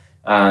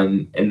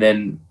 and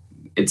then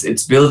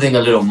it's building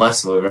a little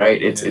muscle,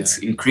 right? It's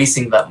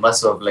increasing that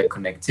muscle of like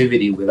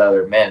connectivity with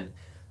other men,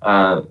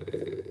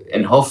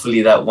 and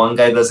hopefully that one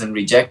guy doesn't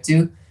reject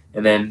you,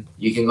 and then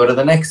you can go to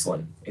the next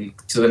one, and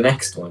to the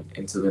next one,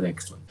 and to the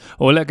next one.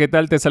 Hola, ¿qué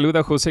tal? Te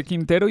saluda José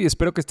Quintero y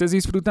espero que estés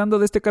disfrutando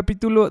de este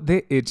capítulo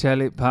de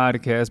Échale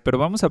Podcast. Pero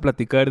vamos a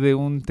platicar de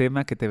un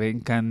tema que te va a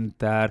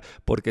encantar,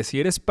 porque si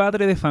eres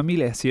padre de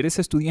familia, si eres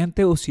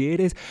estudiante o si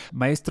eres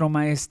maestro o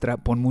maestra,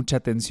 pon mucha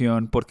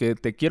atención, porque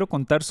te quiero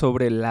contar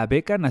sobre la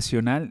beca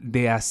nacional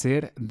de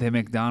hacer de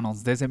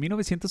McDonald's. Desde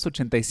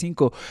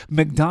 1985,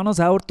 McDonald's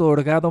ha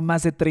otorgado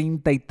más de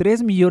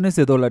 $33 millones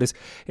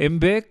en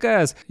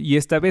becas, y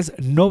esta vez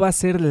no va a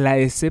ser la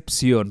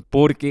excepción,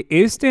 porque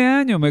este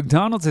año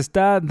McDonald's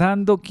está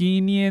dando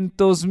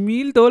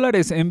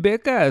 $500,000 en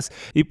becas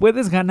y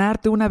puedes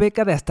ganarte una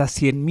beca de hasta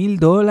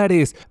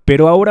 $100,000.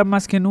 Pero ahora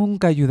más que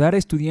nunca, ayudar a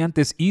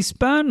estudiantes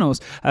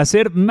hispanos a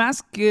hacer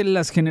más que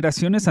las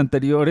generaciones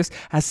anteriores,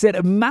 a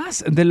hacer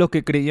más de lo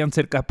que creían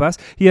ser capaz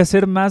y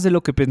hacer más de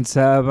lo que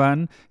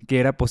pensaban que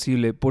era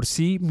posible por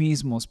sí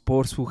mismos,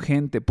 por su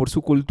gente, por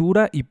su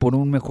cultura y por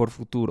un mejor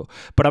futuro.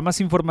 Para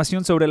más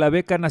información sobre la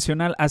beca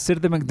nacional Hacer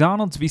de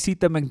McDonald's,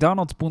 visita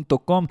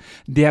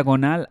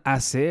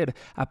mcdonalds.com/hacer.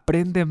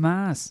 Aprende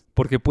más,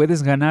 porque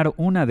puedes ganar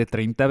una de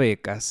 30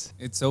 becas.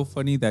 It's so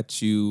funny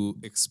that you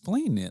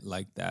explain it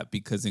like that,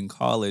 because in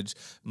college,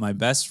 my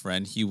best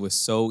friend, he was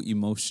so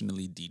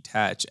emotionally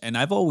detached. And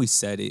I've always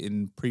said it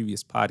in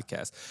previous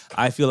podcasts.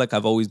 I feel like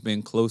I've always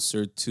been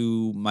closer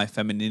to my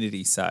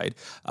femininity side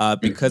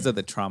because of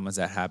the traumas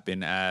that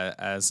happened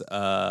as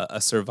a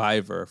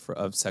survivor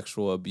of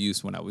sexual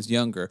abuse when I was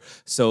younger.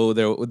 So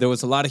there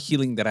was a lot of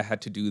healing that I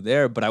had to do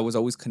there, but I was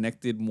always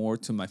connected more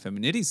to my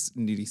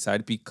femininity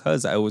side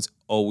because I was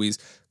always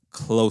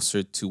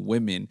closer to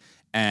women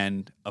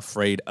and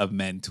afraid of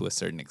men to a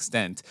certain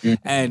extent.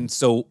 Mm-hmm. And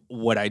so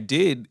what I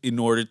did in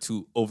order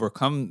to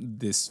overcome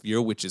this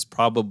fear, which is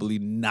probably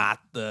not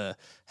the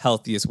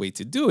healthiest way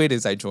to do it,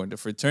 is I joined a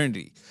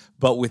fraternity.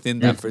 But within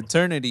that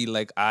fraternity,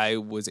 like, I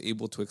was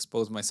able to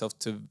expose myself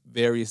to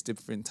various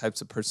different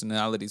types of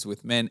personalities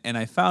with men. And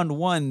I found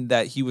one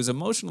that he was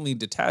emotionally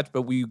detached,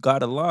 but we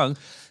got along,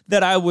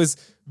 that I was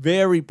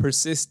very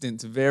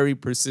persistent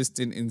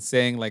in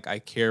saying, like, I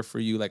care for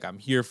you, like, I'm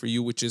here for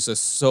you, which is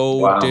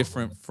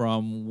different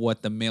from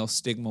what the male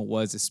stigma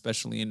was,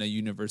 especially in a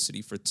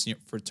university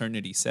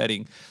fraternity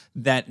setting,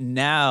 that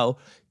now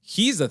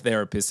he's a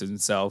therapist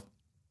himself.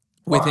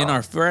 Within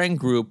our friend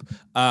group,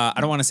 I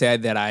don't want to say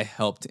that I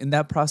helped in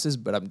that process,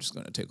 but I'm just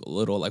going to take a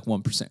little, like,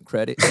 1%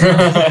 credit.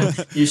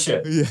 You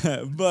should.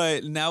 Yeah,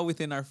 but now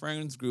within our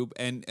friends group,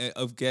 and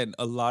again,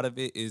 a lot of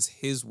it is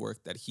his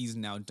work that he's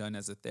now done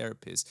as a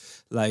therapist.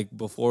 Like,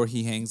 before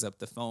he hangs up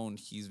the phone,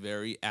 he's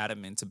very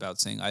adamant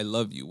about saying, I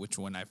love you, which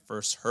when I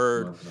first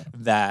heard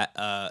that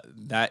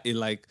it,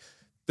 like,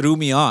 threw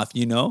me off,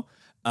 and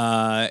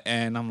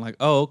I'm like,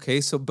 oh,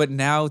 okay. So, but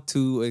now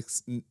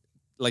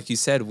like you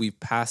said, we've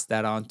passed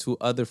that on to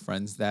other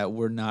friends, that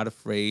we're not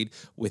afraid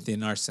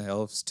within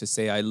ourselves to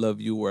say, I love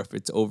you, or if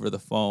it's over the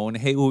phone,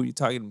 hey, who are you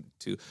talking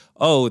to?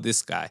 Oh,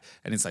 this guy.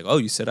 And it's like, oh,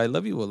 you said I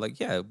love you? Well, like,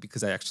 yeah,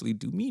 because I actually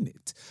do mean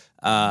it.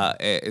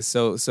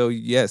 So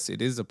yes,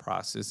 it is a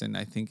process, and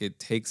I think it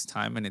takes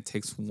time, and it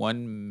takes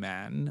one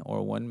man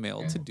or one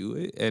male to do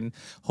it. And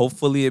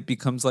hopefully it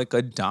becomes like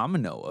a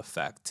domino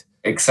effect.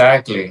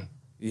 Exactly.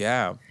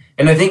 Yeah.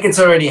 And I think it's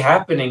already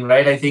happening,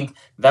 right? I think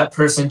that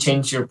person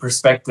changed your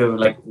perspective.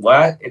 Like,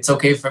 what? It's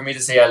okay for me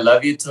to say I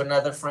love you to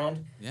another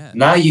friend? Yeah.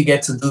 Now you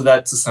get to do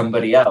that to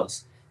somebody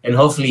else. And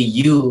hopefully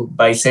you,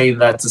 by saying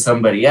that to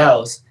somebody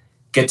else,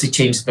 get to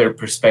change their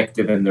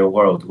perspective in their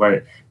world,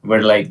 where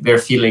like they're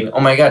feeling, oh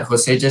my God,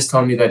 Jose just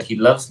told me that he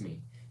loves me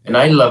and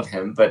I love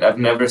him, but I've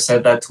never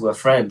said that to a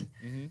friend.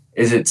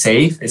 Is it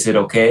safe? Is it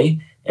okay?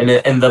 And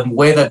the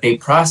way that they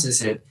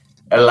process it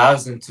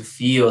allows them to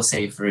feel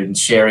safer in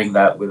sharing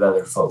that with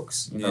other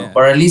folks,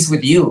 or at least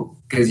with you,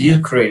 because you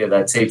created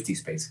that safety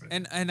space for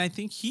them. And I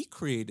think he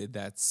created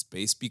that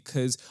space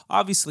because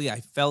obviously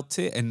I felt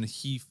it, and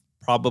he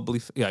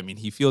probably,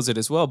 he feels it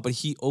as well, but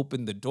he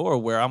opened the door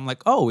where I'm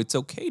like, oh, it's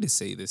okay to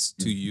say this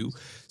to you.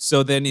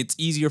 So then it's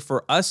easier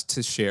for us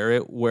to share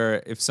it,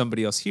 where if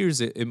somebody else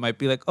hears it, it might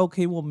be like,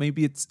 okay, well,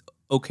 maybe it's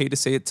okay to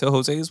say it to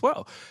Jose as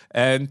well,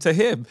 and to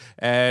him,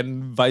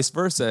 and vice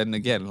versa. And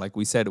again, like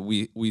we said,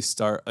 we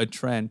start a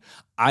trend.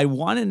 I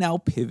want to now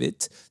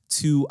pivot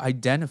to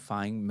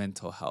identifying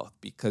mental health,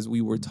 because we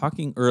were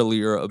talking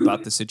earlier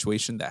about the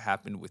situation that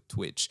happened with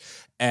Twitch,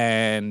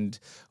 and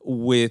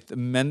with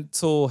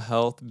mental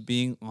health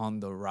being on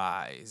the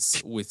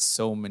rise with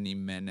so many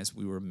men, as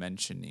we were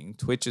mentioning.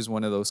 Twitch is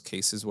one of those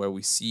cases where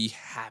we see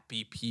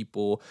happy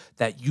people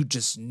that you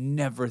just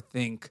never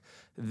think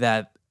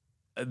that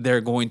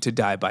they're going to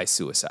die by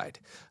suicide.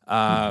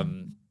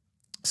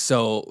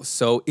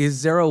 So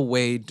is there a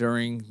way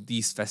during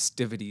these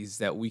festivities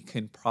that we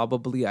can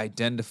probably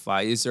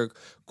identify? Is there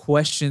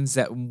questions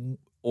that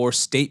or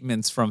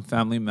statements from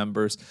family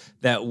members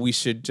that we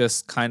should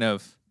just kind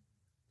of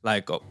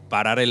like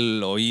parar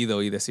el oído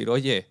y decir,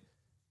 oye,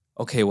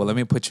 okay, well, let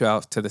me put you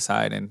out to the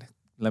side and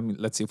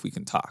let's see if we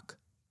can talk?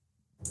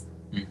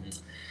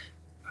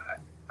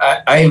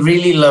 I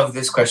really love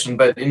this question,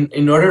 but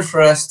in order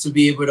for us to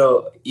be able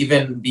to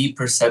even be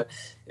perceptive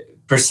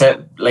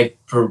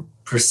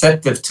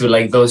to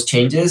like those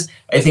changes,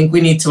 I think we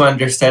need to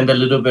understand a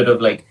little bit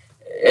of like,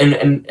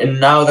 and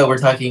now that we're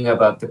talking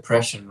about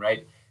depression,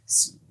 right?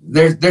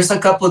 There's a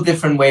couple of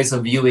different ways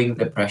of viewing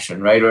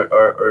depression, right?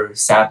 Or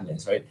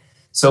sadness, right?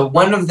 So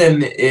one of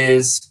them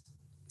is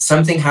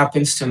something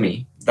happens to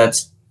me that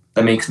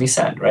makes me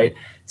sad, right?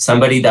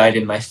 Somebody died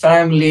in my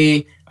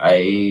family.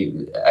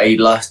 I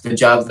lost the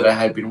job that I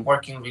had been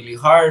working really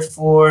hard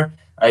for.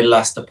 I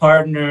lost a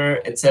partner,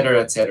 etc.,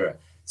 etc.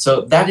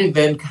 So that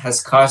event has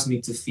caused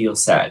me to feel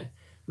sad,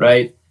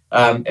 right?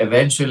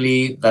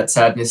 Eventually, that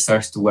sadness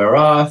starts to wear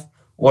off,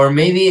 or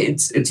maybe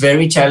it's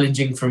very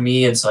challenging for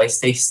me, and so I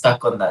stay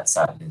stuck on that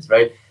sadness,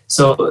 right?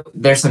 So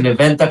there's an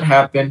event that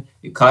happened,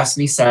 it caused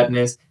me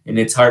sadness, and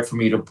it's hard for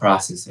me to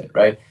process it,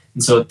 right?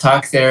 And so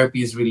talk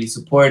therapy is really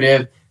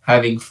supportive.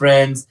 Having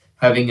friends,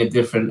 having a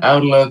different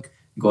outlook,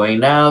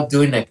 going out,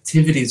 doing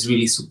activities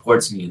really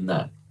supports me in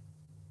that.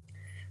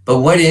 But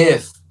what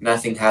if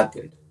nothing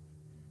happened?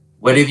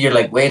 What if you're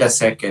like, wait a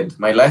second,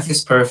 my life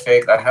is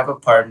perfect, I have a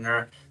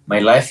partner, my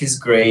life is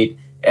great,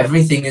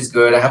 everything is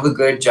good, I have a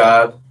good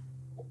job.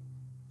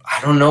 I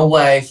don't know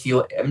why I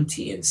feel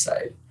empty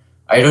inside.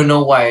 I don't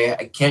know why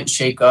I can't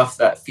shake off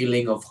that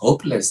feeling of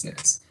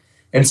hopelessness.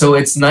 And so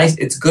it's nice,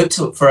 it's good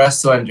for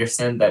us to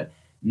understand that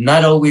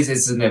not always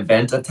is an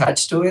event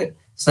attached to it.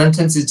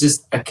 Sometimes it's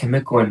just a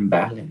chemical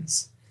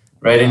imbalance,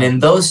 right? And in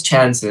those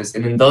chances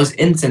and in those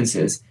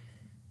instances,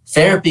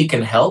 therapy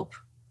can help,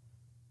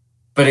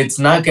 but it's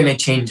not going to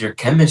change your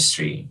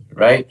chemistry,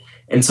 right?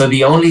 And so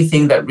the only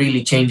thing that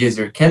really changes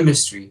your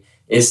chemistry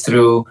is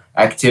through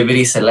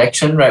activity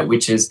selection, right?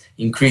 Which is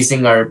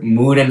increasing our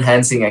mood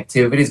enhancing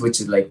activities, which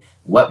is like,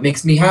 what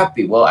makes me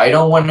happy? Well, I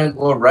don't want to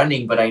go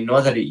running, but I know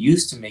that it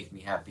used to make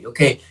me happy.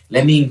 Okay,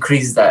 let me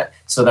increase that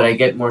so that I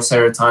get more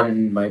serotonin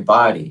in my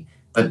body.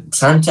 But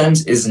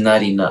sometimes it's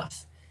not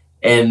enough.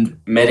 And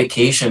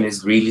medication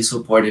is really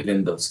supported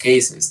in those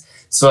cases.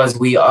 So as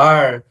we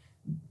are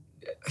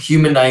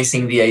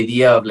humanizing the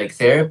idea of like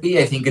therapy,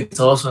 I think it's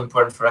also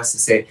important for us to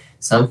say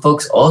some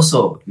folks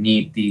also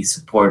need the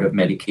support of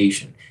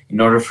medication in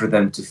order for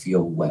them to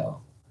feel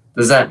well.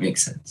 Does that make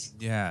sense?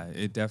 Yeah,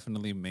 it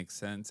definitely makes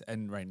sense.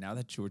 And right now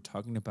that you were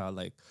talking about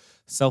like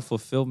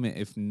self-fulfillment,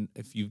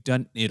 if you've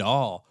done it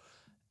all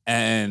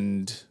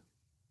and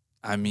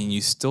I mean, you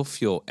still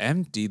feel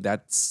empty,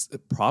 that's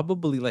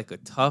probably like a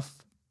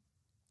tough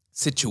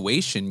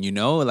situation, you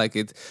know? Like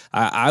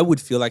I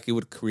would feel like it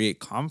would create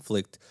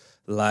conflict.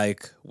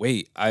 Like,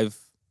 wait,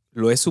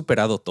 lo he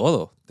superado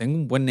todo. Tengo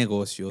un buen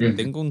negocio,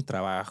 tengo un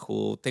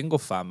trabajo, tengo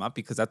fama,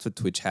 because that's what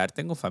Twitch had.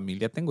 Tengo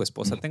familia, tengo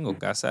esposa, tengo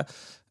casa.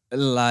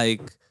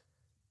 Like,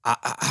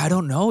 I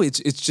don't know. It's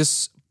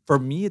just, for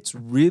me, it's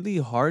really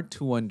hard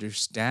to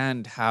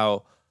understand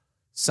how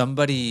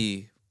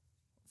somebody,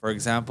 for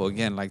example,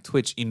 again, like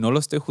Twitch, y no lo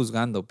estoy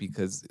juzgando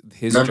because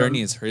his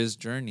journey is his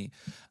journey,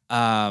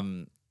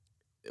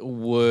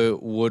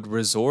 would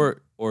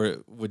resort or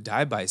would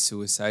die by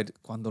suicide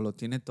cuando lo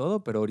tiene todo.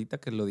 Pero ahorita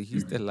que lo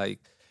dijiste,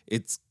 like,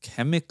 it's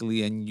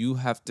chemically, and you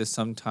have to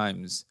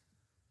sometimes,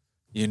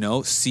 you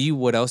know, see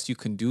what else you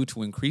can do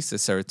to increase the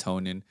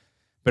serotonin.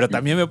 Pero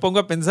también me pongo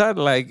a pensar,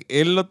 like,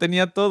 él lo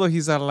tenía todo.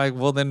 He's like,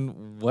 well,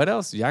 then what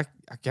else? Ya,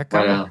 aquí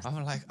acabo.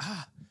 I'm like,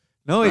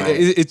 no, right.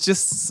 It's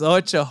just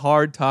such a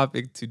hard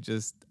topic to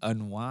just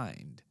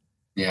unwind.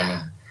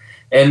 Yeah.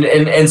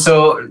 And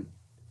so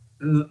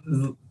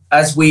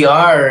as we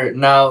are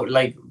now,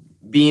 like,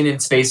 being in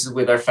spaces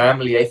with our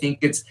family, I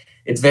think it's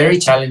very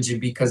challenging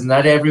because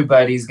not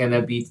everybody's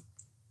gonna be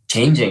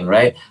changing,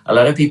 right? A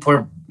lot of people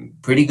are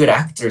pretty good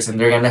actors and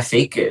they're gonna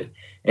fake it.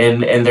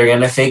 And they're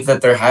gonna fake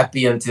that they're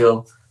happy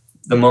until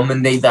the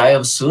moment they die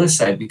of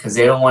suicide because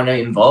they don't want to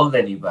involve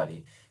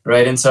anybody,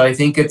 right? And so I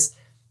think it's,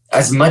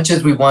 as much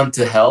as we want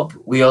to help,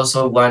 we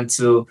also want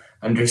to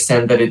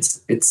understand that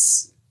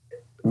it's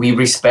we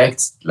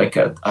respect like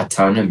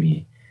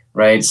autonomy,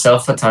 right?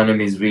 Self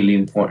autonomy is really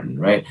important,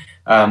 right?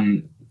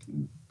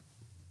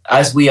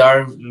 As we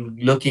are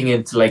looking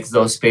into like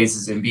those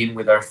spaces and being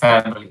with our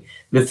family,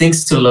 the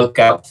things to look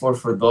out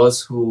for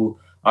those who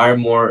are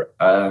more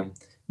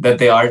that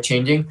they are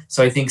changing.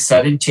 So I think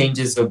sudden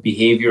changes of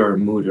behavior or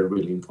mood are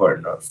really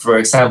important. For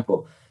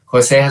example,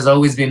 Jose has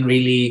always been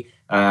really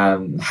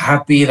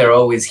happy. They're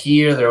always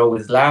here. They're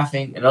always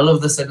laughing. And all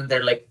of a sudden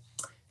they're like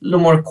a little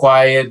more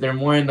quiet. They're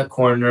more in the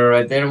corner,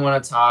 right? They don't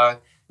want to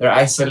talk. They're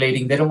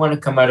isolating. They don't want to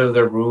come out of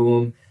their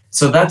room.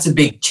 So that's a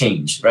big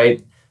change,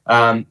 right?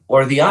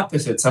 Or the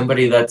opposite,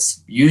 somebody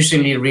that's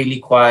usually really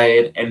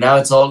quiet and now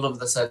it's all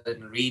of a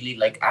sudden really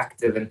like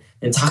active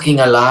and talking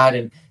a lot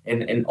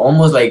and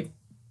almost like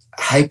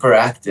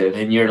hyperactive,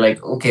 and you're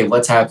like, okay,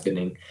 what's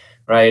happening,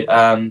 right?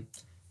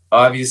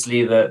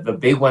 Obviously the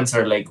big ones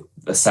are like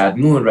the sad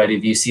mood, right?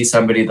 If you see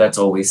somebody that's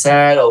always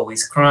sad,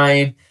 always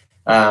crying,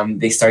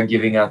 they start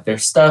giving out their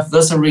stuff.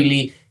 Those are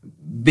really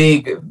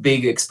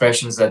big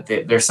expressions that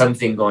there's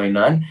something going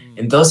on,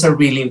 and those are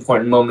really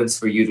important moments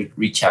for you to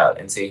reach out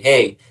and say,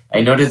 hey,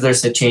 I noticed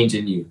there's a change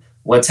in you.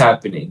 What's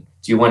happening?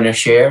 Do you want to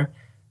share?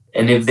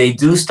 And if they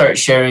do start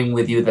sharing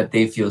with you that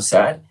they feel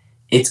sad,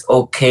 it's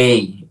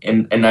okay.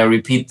 And I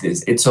repeat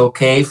this, it's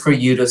okay for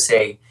you to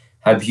say,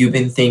 have you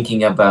been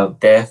thinking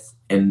about death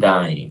and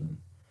dying?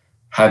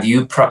 Have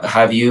you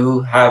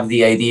have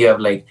the idea of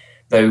like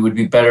that it would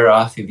be better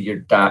off if you're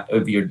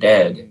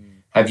dead?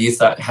 Have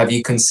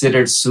you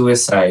considered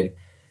suicide?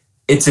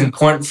 It's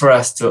important for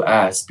us to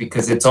ask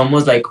because it's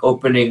almost like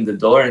opening the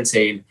door and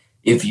saying,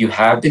 if you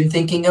have been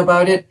thinking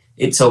about it,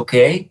 it's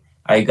okay.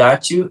 I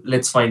got you.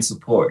 Let's find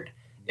support.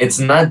 It's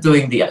not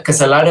doing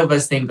because a lot of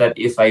us think that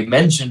if I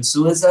mention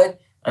suicide,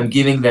 I'm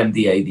giving them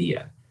the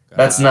idea.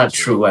 That's not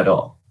true at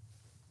all.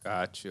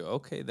 Got you.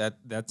 Okay,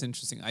 that's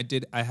interesting.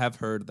 I have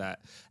heard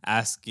that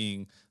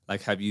asking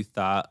like, have you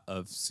thought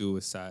of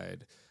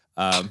suicide?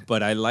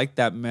 But I like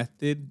that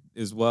method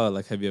as well.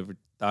 Like, have you ever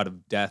thought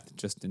of death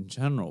just in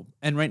general?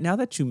 And right now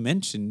that you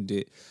mentioned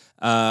it,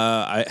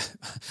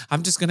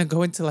 I'm just gonna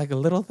go into like a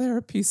little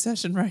therapy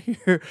session right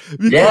here.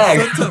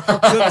 Yeah.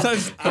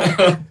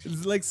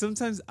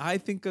 Sometimes I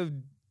think of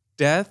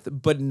death,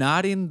 but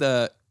not in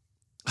the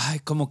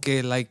como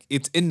que like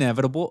it's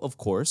inevitable, of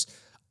course.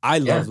 I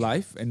love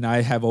life, and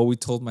I have always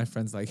told my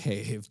friends, like, hey,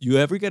 if you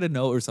ever get a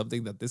note or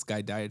something that this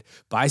guy died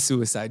by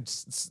suicide,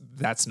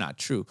 that's not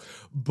true.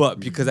 But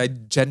because I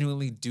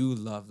genuinely do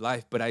love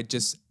life, but I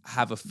just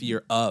have a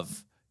fear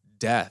of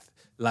death.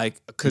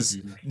 Like, because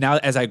now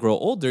as I grow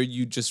older,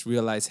 you just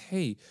realize,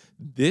 hey,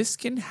 this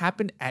can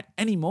happen at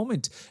any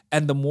moment.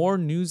 And the more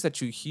news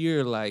that you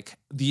hear, like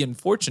the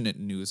unfortunate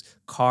news,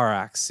 car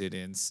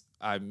accidents,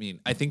 I mean,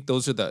 I think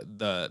those are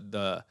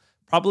the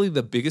probably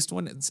the biggest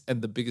one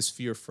and the biggest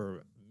fear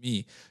for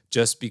me,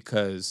 just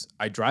because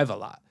I drive a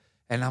lot.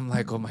 And I'm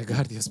like, oh my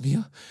God, Dios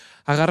mío,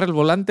 agarra el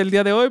volante el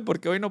día de hoy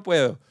porque hoy no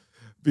puedo.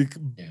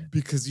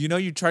 Because, you know,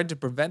 you're trying to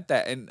prevent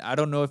that. And I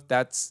don't know if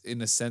that's,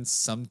 in a sense,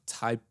 some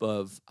type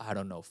of, I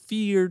don't know,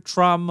 fear,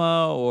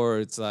 trauma, or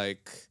it's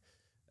like,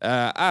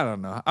 I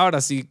don't know. Ahora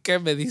sí,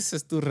 ¿qué me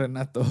dices tú,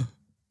 Renato?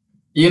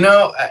 You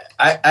know,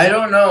 I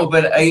don't know,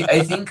 but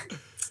I think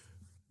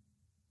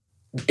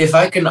if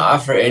I can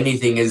offer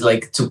anything is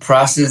like to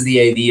process the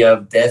idea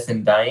of death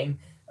and dying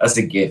as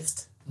a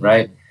gift,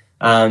 right?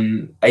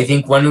 I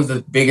think one of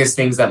the biggest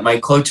things that my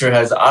culture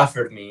has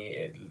offered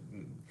me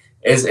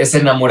is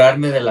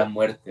enamorarme de la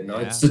muerte, no?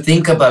 Yeah. It's to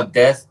think about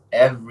death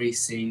every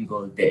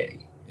single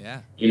day.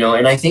 Yeah. You know,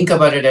 and I think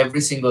about it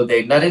every single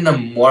day, not in a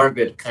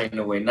morbid kind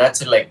of way, not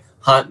to like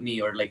haunt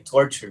me or like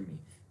torture me,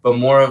 but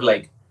more of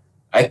like,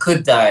 I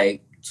could die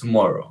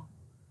tomorrow.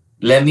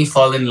 Let me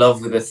fall in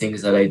love with the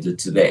things that I do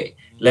today.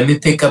 Let me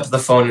pick up the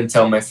phone and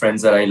tell my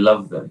friends that I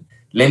love them.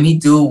 Let me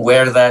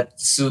wear that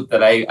suit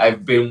that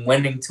I've been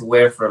wanting to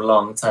wear for a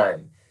long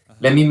time.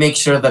 Let me make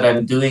sure that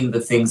I'm doing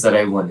the things that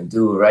I want to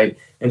do, right?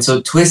 And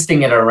so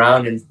twisting it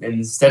around and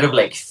instead of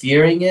like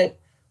fearing it,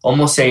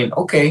 almost saying,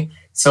 okay,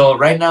 so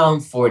right now I'm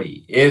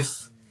 40.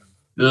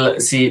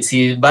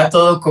 Si va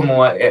todo como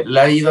le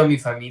ha ido a mi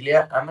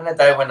familia, I'm going to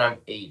die when I'm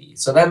 80.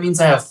 So that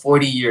means I have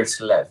 40 years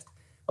left.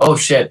 Oh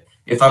shit.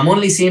 If I'm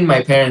only seeing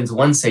my parents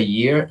once a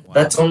year,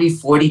 that's only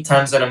 40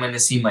 times that I'm going to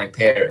see my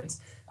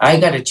parents. I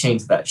got to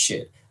change that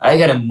shit. I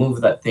got to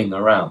move that thing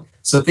around.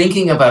 So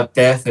thinking about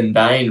death and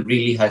dying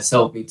really has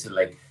helped me to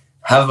like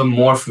have a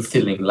more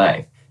fulfilling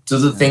life, to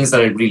do things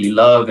that I really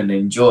love and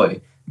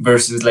enjoy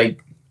versus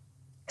like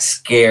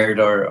scared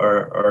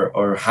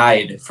or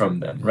hide from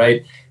them,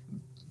 right?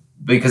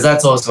 Because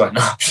that's also an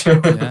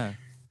option. Yeah.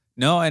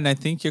 No, and I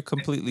think you're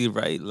completely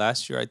right.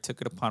 Last year, I took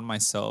it upon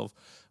myself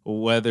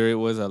whether it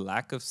was a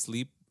lack of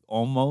sleep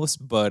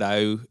almost, but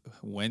I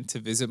went to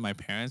visit my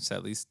parents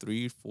at least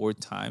 3-4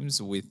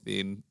 times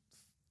within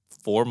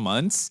 4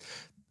 months.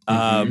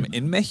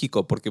 En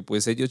México, porque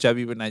pues ellos ya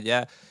viven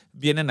allá,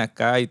 vienen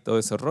acá y todo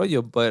ese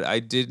rollo, but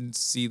I didn't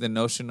see the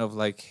notion of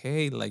like,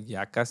 hey, like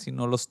ya casi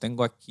no los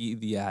tengo aquí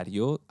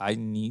diario. I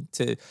need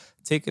to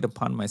take it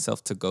upon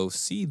myself to go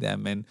see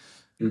them and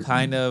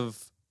kind of,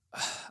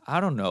 I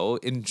don't know,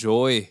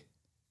 enjoy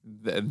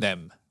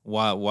them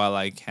while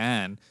I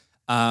can.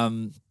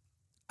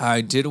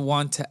 I did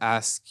want to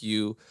ask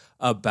you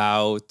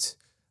about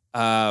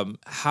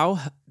how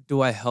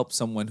do I help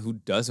someone who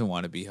doesn't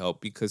want to be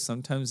helped? Because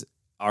sometimes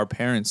our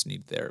parents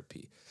need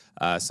therapy.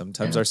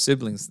 Sometimes our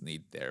siblings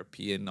need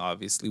therapy. And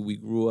obviously, we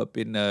grew up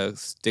in a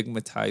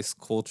stigmatized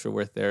culture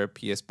where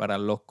therapy es para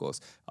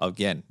locos.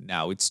 Again,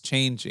 now it's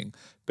changing.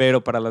 Pero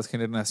para las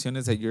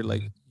generaciones that you're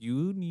like,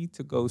 you need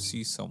to go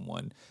see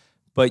someone.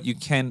 But you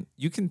can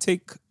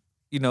take,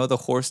 the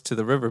horse to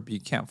the river, but you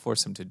can't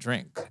force him to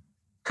drink.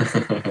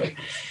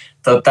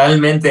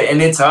 Totalmente.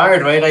 And it's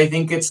hard, right? I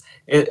think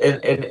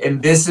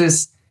and this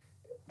is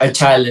a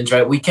challenge,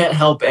 right? We can't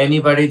help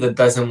anybody that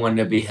doesn't want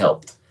to be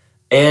helped.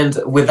 And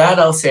with that,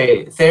 I'll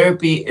say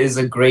therapy is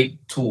a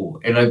great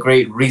tool and a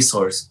great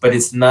resource, but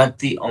it's not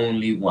the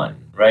only one,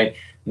 right?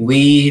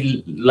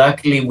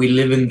 Luckily, we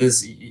live in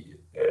this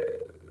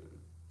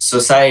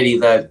society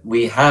that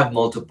we have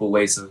multiple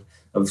ways of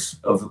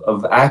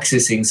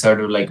accessing sort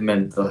of like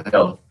mental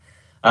health.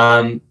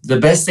 The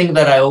best thing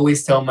that I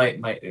always tell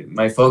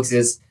my folks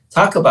is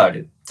talk about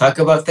it. Talk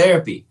about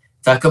therapy.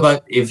 Talk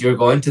about if you're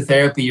going to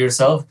therapy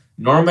yourself,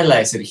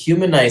 normalize it,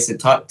 humanize it,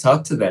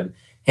 talk to them.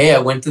 Hey, I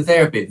went to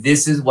therapy.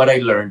 This is what I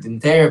learned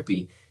in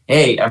therapy.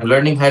 Hey, I'm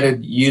learning how to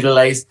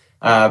utilize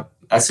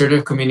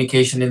assertive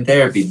communication in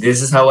therapy.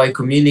 This is how I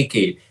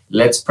communicate.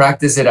 Let's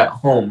practice it at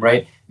home,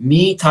 right?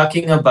 Me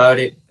talking about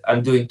it,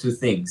 I'm doing two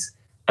things.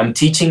 I'm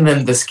teaching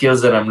them the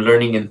skills that I'm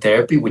learning in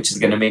therapy, which is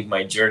going to make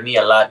my journey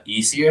a lot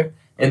easier.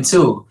 And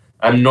two,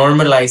 I'm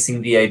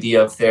normalizing the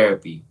idea of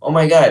therapy. Oh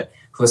my God,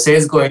 Jose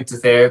is going to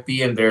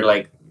therapy and they're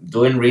like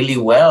doing really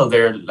well.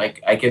 They're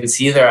like, I can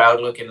see their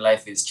outlook in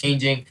life is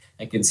changing.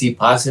 I can see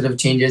positive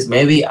changes.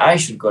 Maybe I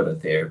should go to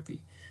therapy,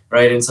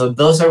 right? And so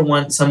those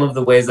are some of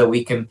the ways that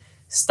we can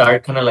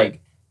start kind of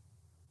like,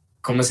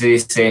 como se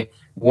dice,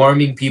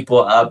 warming people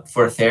up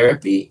for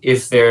therapy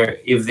if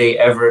they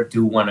ever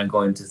do want to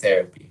go into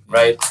therapy,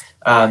 right?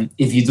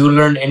 If you do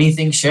learn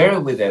anything, share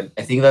it with them.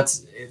 I think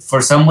that's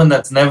for someone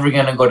that's never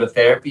going to go to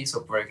therapy.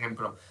 So, for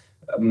example,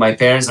 my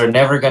parents are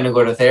never going to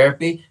go to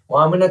therapy.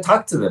 Well, I'm going to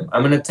talk to them.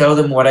 I'm going to tell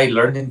them what I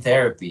learned in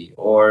therapy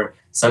or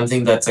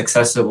something that's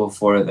accessible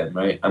for them,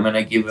 right? I'm going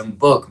to give them a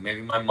book.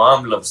 Maybe my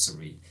mom loves to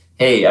read.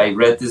 Hey, I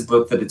read this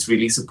book that it's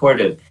really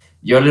supportive.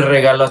 Yo le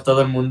regalo a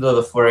todo el mundo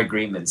the 4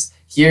 agreements.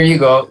 Here you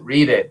go,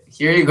 read it.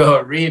 Here you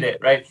go, read it,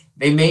 right?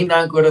 They may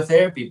not go to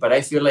therapy, but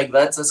I feel like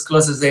that's as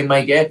close as they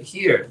might get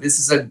here. This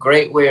is a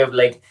great way of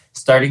like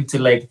starting to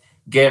like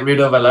get rid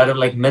of a lot of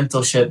like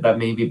mental shit that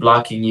may be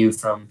blocking you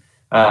from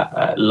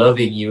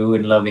loving you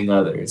and loving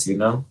others,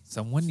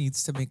 Someone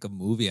needs to make a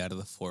movie out of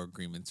the 4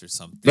 agreements or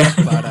something.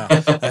 But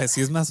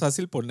así es más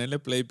fácil ponerle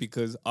play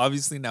because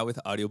obviously now with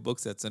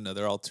audiobooks, that's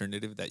another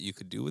alternative that you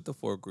could do with the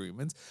 4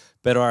 agreements.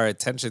 But our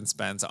attention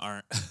spans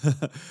aren't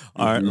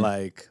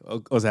like,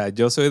 o sea,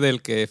 yo soy del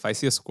que if I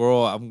see a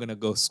squirrel, I'm going to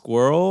go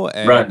squirrel.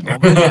 And Run.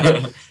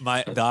 Oh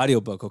my gosh, the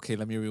audiobook, okay,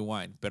 let me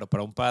rewind. Pero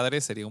para un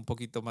padre sería un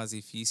poquito más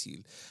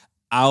difícil.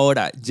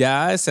 Ahora,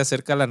 ya se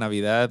acerca la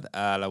Navidad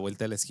a la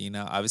vuelta de la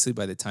esquina. Obviously,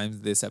 by the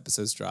time this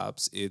episode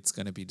drops, it's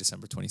going to be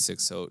December 26th.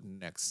 So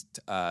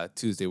next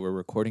Tuesday, we're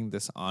recording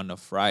this on a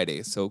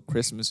Friday. So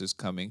Christmas is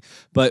coming.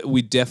 But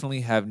we definitely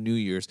have New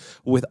Year's.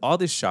 With all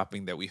this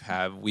shopping that we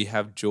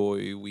have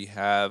joy, we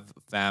have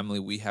family,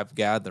 we have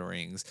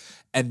gatherings.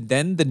 And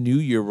then the new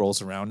year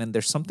rolls around. And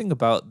there's something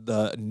about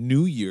the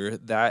new year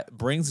that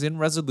brings in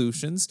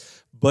resolutions.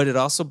 But it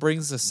also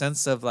brings a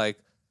sense of like,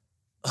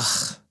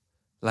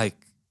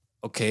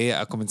 okay,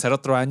 a comenzar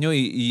otro año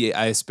y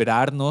a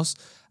esperarnos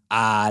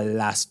a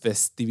las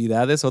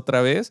festividades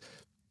otra vez,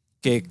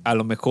 que a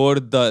lo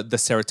mejor the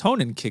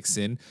serotonin kicks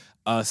in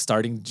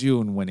starting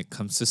June when it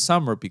comes to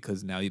summer,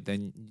 because now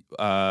then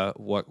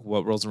what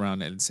rolls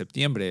around in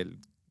Septiembre,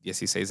 el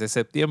 16 de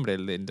septiembre,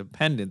 el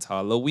Independence,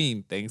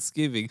 Halloween,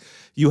 Thanksgiving.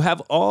 You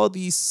have all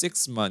these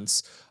 6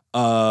 months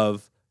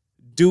of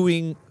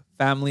doing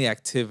family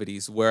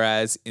activities,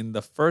 whereas in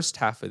the first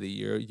half of the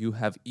year, you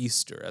have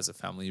Easter as a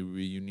family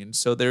reunion.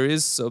 So there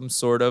is some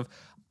sort of,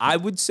 I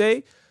would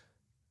say,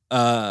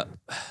 I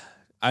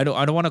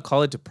don't want to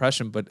call it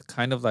depression, but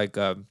kind of like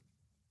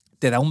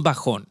te da un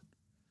bajón.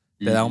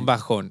 Te da un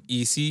bajón.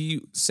 Y si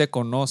se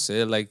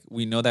conoce, like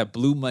we know that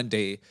Blue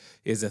Monday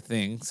is a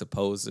thing,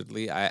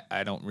 supposedly.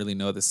 I don't really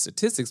know the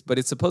statistics, but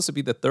it's supposed to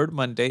be the 3rd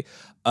Monday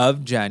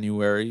of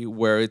January,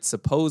 where it's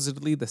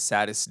supposedly the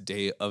saddest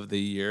day of the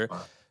year.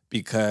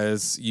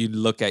 Because you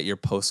look at your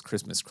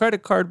post-Christmas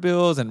credit card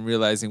bills and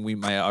realizing we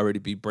might already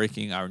be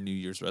breaking our New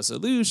Year's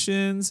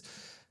resolutions.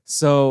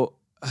 So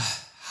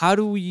how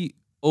do we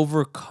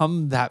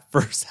overcome that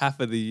first half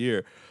of the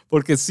year?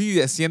 Porque sí,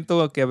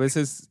 siento que a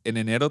veces en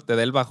enero te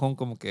da el bajón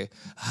como que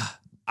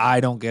I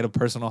don't get a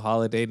personal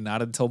holiday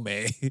not until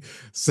May.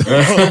 So,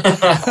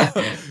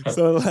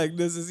 so like,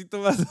 necesito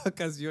más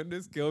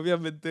vacaciones que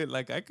obviamente,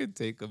 like, I could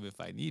take them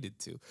if I needed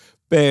to.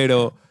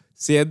 Pero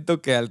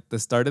siento que at the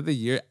start of the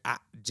year,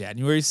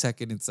 January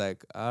 2nd, it's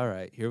like, all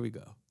right, here we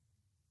go.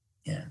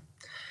 Yeah.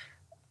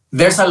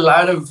 There's a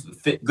lot of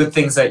good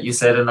things that you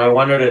said, and I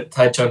wanted to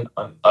touch on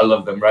all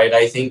of them, right?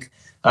 I think,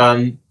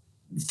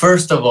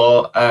 first of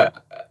all,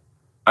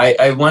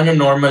 I want to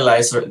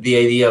normalize the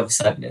idea of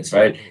sadness,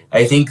 right?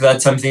 I think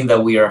that's something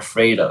that we are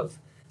afraid of.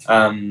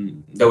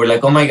 That we're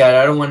like, oh my God,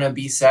 I don't want to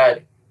be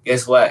sad.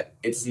 Guess what?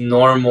 It's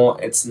normal.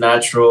 It's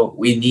natural.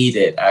 We need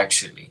it,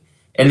 actually.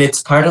 And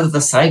it's part of the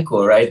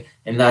cycle, right?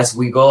 And as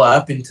we go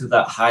up into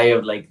that high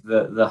of like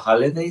the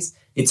holidays,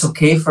 it's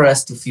okay for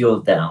us to feel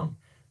down,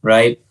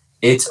 right?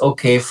 It's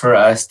okay for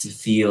us to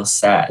feel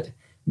sad.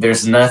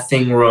 There's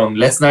nothing wrong.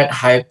 Let's not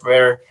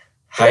hyper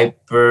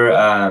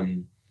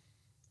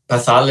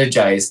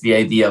pathologize the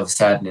idea of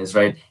sadness,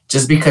 right?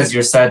 Just because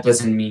you're sad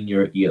doesn't mean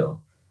you're ill.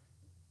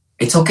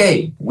 It's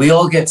okay. We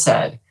all get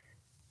sad.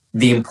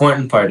 The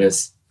important part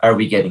is, are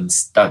we getting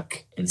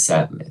stuck in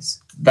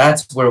sadness?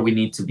 That's where we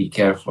need to be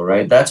careful,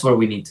 right? That's where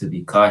we need to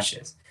be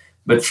cautious.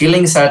 But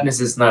feeling sadness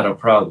is not a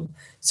problem.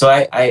 So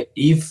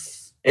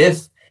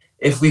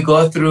if we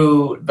go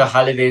through the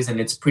holidays and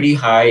it's pretty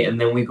high, and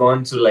then we go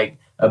into like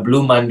a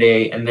Blue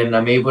Monday, and then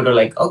I'm able to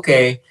like,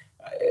 okay,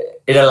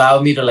 it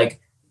allowed me to like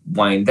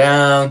wind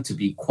down, to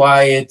be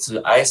quiet,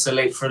 to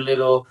isolate for a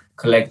little,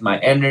 collect my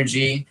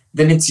energy,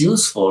 then it's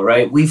useful,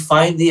 right? We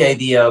find the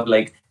idea of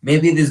like,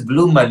 maybe this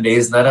Blue Monday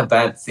is not a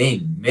bad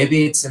thing.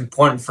 Maybe it's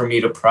important for me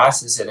to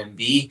process it and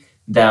be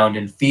down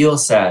and feel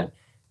sad,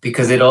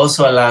 because it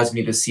also allows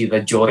me to see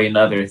the joy in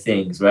other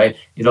things, right?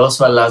 It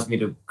also allows me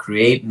to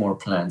create more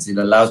plans. It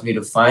allows me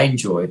to find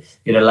joy.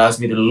 It allows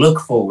me to look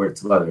forward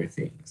to other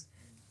things.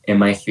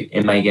 Am I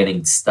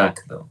getting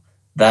stuck though?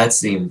 That's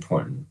the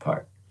important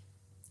part,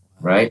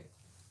 right?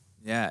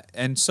 Yeah,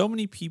 and so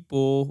many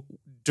people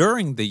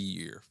during the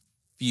year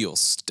feel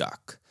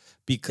stuck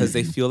because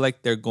they feel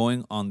like they're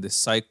going on this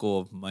cycle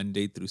of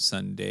Monday through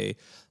Sunday.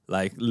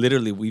 Like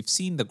literally, we've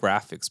seen the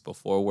graphics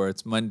before where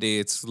it's Monday,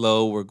 it's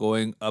slow, we're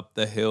going up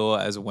the hill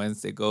as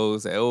Wednesday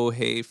goes. Oh,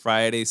 hey,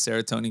 Friday,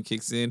 serotonin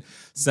kicks in,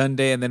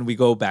 Sunday, and then we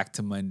go back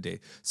to Monday.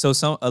 So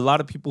a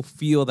lot of people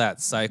feel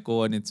that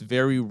cycle, and it's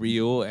very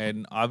real.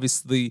 And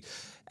obviously,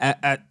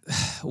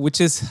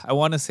 which is, I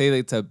want to say that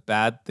it's a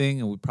bad thing,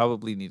 and we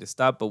probably need to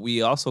stop, but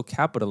we also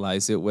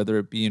capitalize it, whether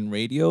it be in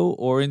radio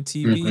or in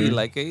TV.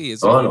 Like, hey,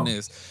 it's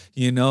lunes,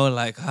 you know,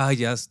 like,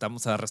 ya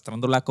estamos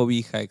arrastrando la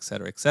cobija,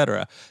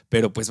 etcétera.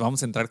 Pero pues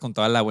vamos a entrar con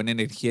toda la buena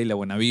energía y la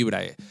buena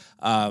vibra.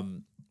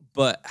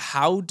 But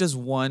how does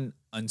one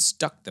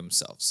unstuck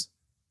themselves?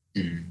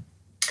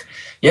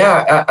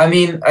 Yeah, I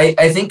mean,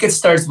 I think it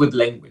starts with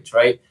language,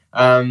 right?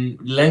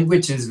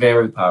 Language is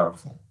very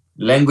powerful.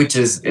 Language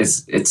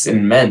it's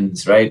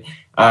immense, right?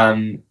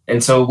 And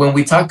so when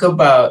we talk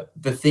about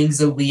the things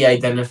that we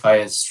identify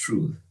as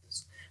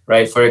truths,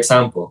 right? For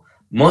example,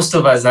 most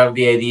of us have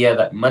the idea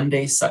that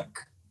Mondays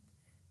suck,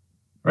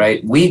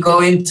 right? We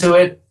go into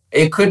it.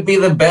 It could be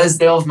the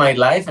best day of my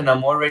life, and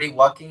I'm already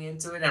walking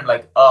into it. And I'm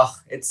like, oh,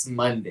 it's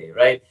Monday,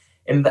 right?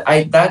 And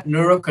that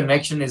neural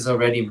connection is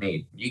already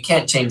made. You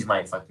can't change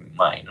my fucking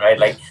mind, right?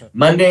 Like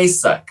Mondays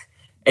suck.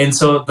 And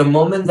so the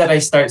moment that I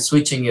start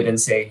switching it and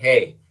say,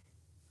 hey,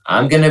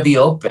 I'm going to be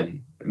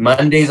open.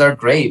 Mondays are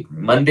great.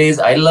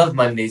 I love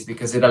Mondays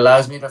because it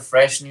allows me to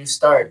fresh new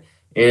start.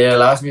 It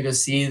allows me to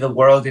see the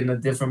world in a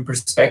different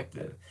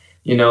perspective.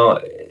 You know,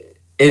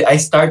 I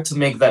start to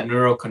make that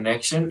neural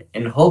connection,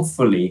 and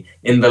hopefully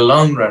in the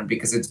long run,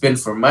 because it's been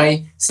for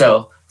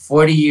myself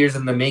 40 years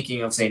in the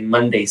making of saying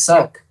Mondays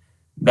suck,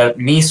 that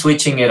me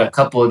switching it a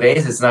couple of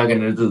days, it's not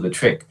going to do the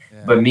trick.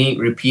 Yeah. But me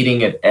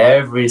repeating it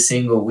every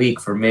single week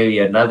for maybe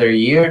another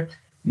year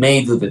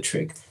may do the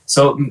trick.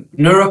 So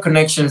neural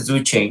connections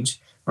do change,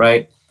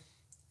 right?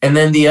 And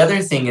then the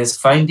other thing is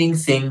finding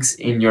things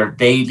in your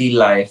daily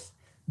life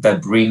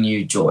that bring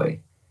you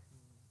joy.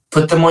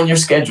 Put them on your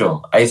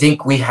schedule. I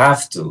think we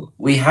have to.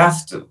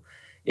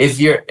 If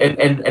you're,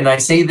 and I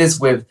say this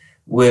with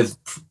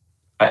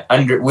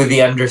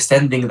the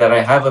understanding that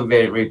I have a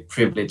very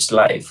privileged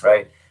life,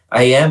 right?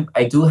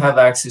 I do have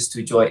access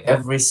to joy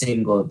every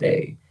single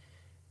day.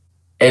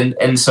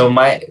 And so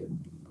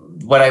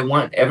what I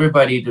want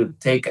everybody to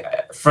take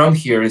from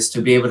here is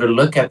to be able to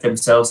look at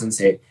themselves and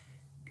say,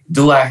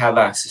 do I have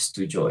access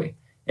to joy?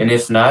 And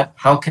if not,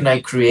 how can I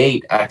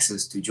create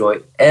access to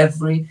joy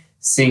every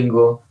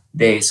single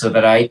day so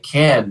that I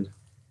can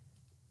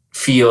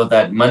feel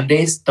that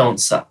Mondays don't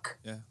suck,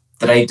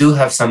 that I do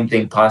have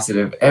something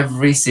positive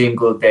every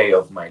single day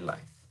of my life.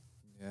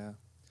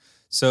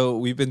 So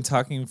we've been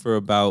talking for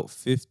about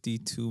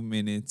 52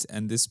 minutes,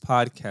 and this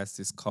podcast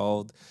is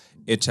called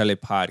Échale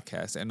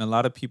Podcast. And a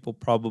lot of people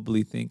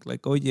probably think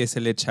like, oye, es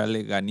el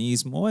echarle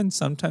ganismo. And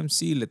sometimes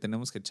sí, le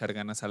tenemos que echar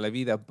ganas a la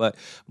vida. But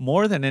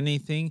more than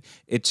anything,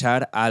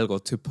 echar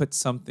algo, to put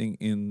something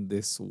in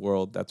this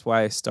world. That's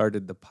why I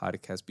started the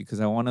podcast, because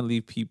I want to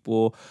leave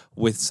people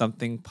with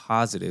something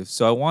positive.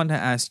 So I want to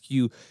ask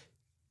you,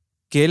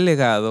 ¿qué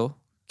legado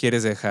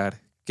quieres dejar?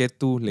 ¿Qué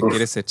tú le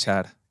quieres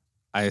echar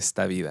a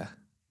esta vida?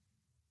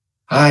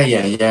 Ay,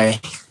 ay, ay.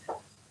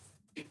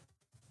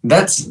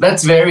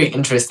 That's very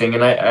interesting,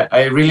 and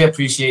I really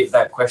appreciate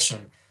that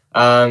question.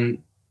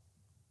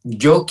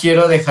 Yo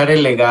quiero dejar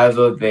el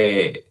legado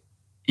de,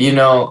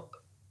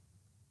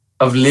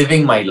 of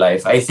living my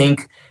life. I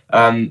think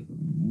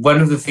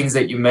one of the things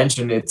that you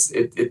mentioned,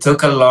 it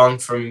took a long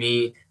for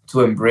me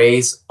to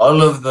embrace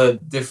all of the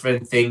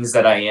different things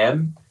that I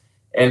am,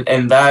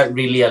 and that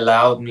really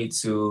allowed me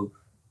to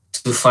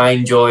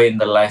find joy in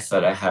the life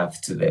that I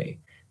have today.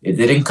 It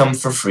didn't come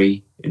for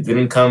free. It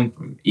didn't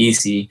come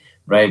easy,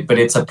 right? But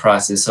it's a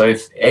process. So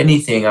if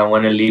anything, I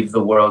want to leave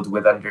the world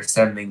with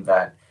understanding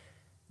that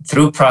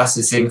through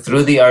processing,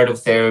 through the art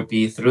of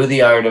therapy, through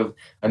the art of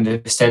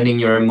understanding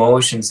your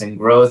emotions and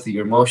growth,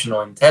 your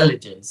emotional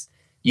intelligence,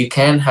 you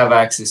can have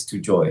access to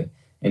joy.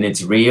 And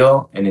it's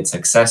real and it's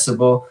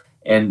accessible.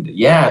 And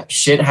yeah,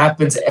 shit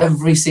happens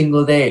every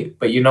single day.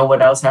 But you know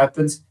what else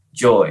happens?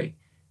 Joy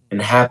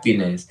and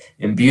happiness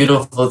and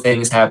beautiful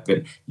things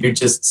happen. You're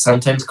just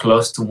sometimes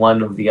close to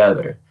one or the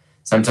other.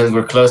 Sometimes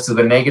we're close to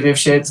the negative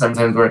shit.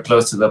 Sometimes we're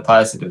close to the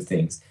positive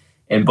things.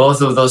 And both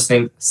of those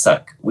things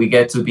suck. We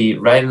get to be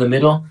right in the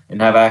middle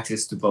and have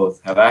access to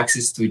both. Have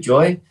access to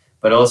joy,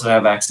 but also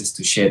have access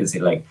to shit and say,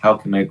 like, how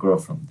can I grow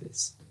from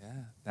this?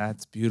 Yeah,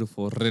 that's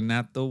beautiful.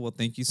 Renato, well,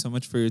 thank you so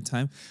much for your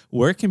time.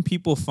 Where can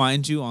people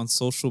find you on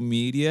social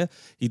media?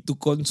 Y tu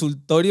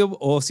consultorio,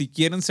 o si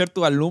quieren ser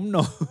tu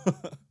alumno.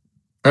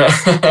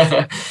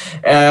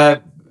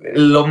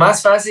 Lo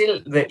más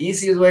fácil, the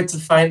easiest way to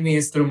find me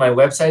is through my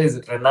website, is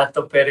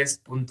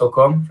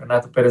renatoperez.com,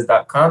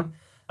 renatoperez.com.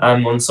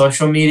 I'm on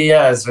social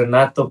media as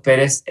Renato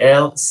Perez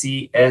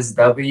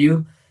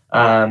LCSW,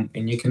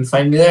 and you can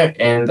find me there.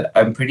 And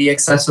I'm pretty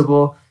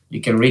accessible. You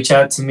can reach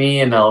out to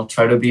me, and I'll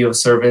try to be of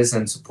service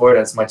and support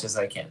as much as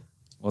I can.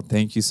 Well,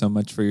 thank you so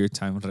much for your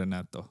time,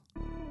 Renato.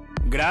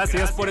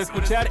 Gracias por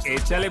escuchar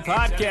Échale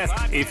Podcast.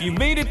 If you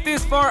made it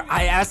this far,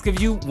 I ask of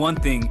you one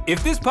thing.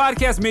 If this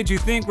podcast made you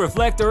think,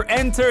 reflect, or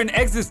enter an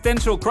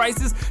existential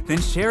crisis, then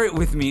share it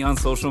with me on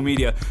social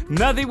media.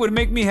 Nothing would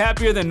make me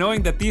happier than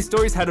knowing that these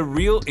stories had a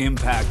real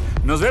impact.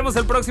 Nos vemos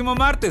el próximo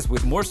martes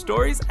with more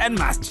stories and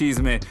más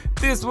chisme.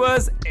 This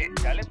was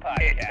Échale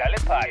Podcast.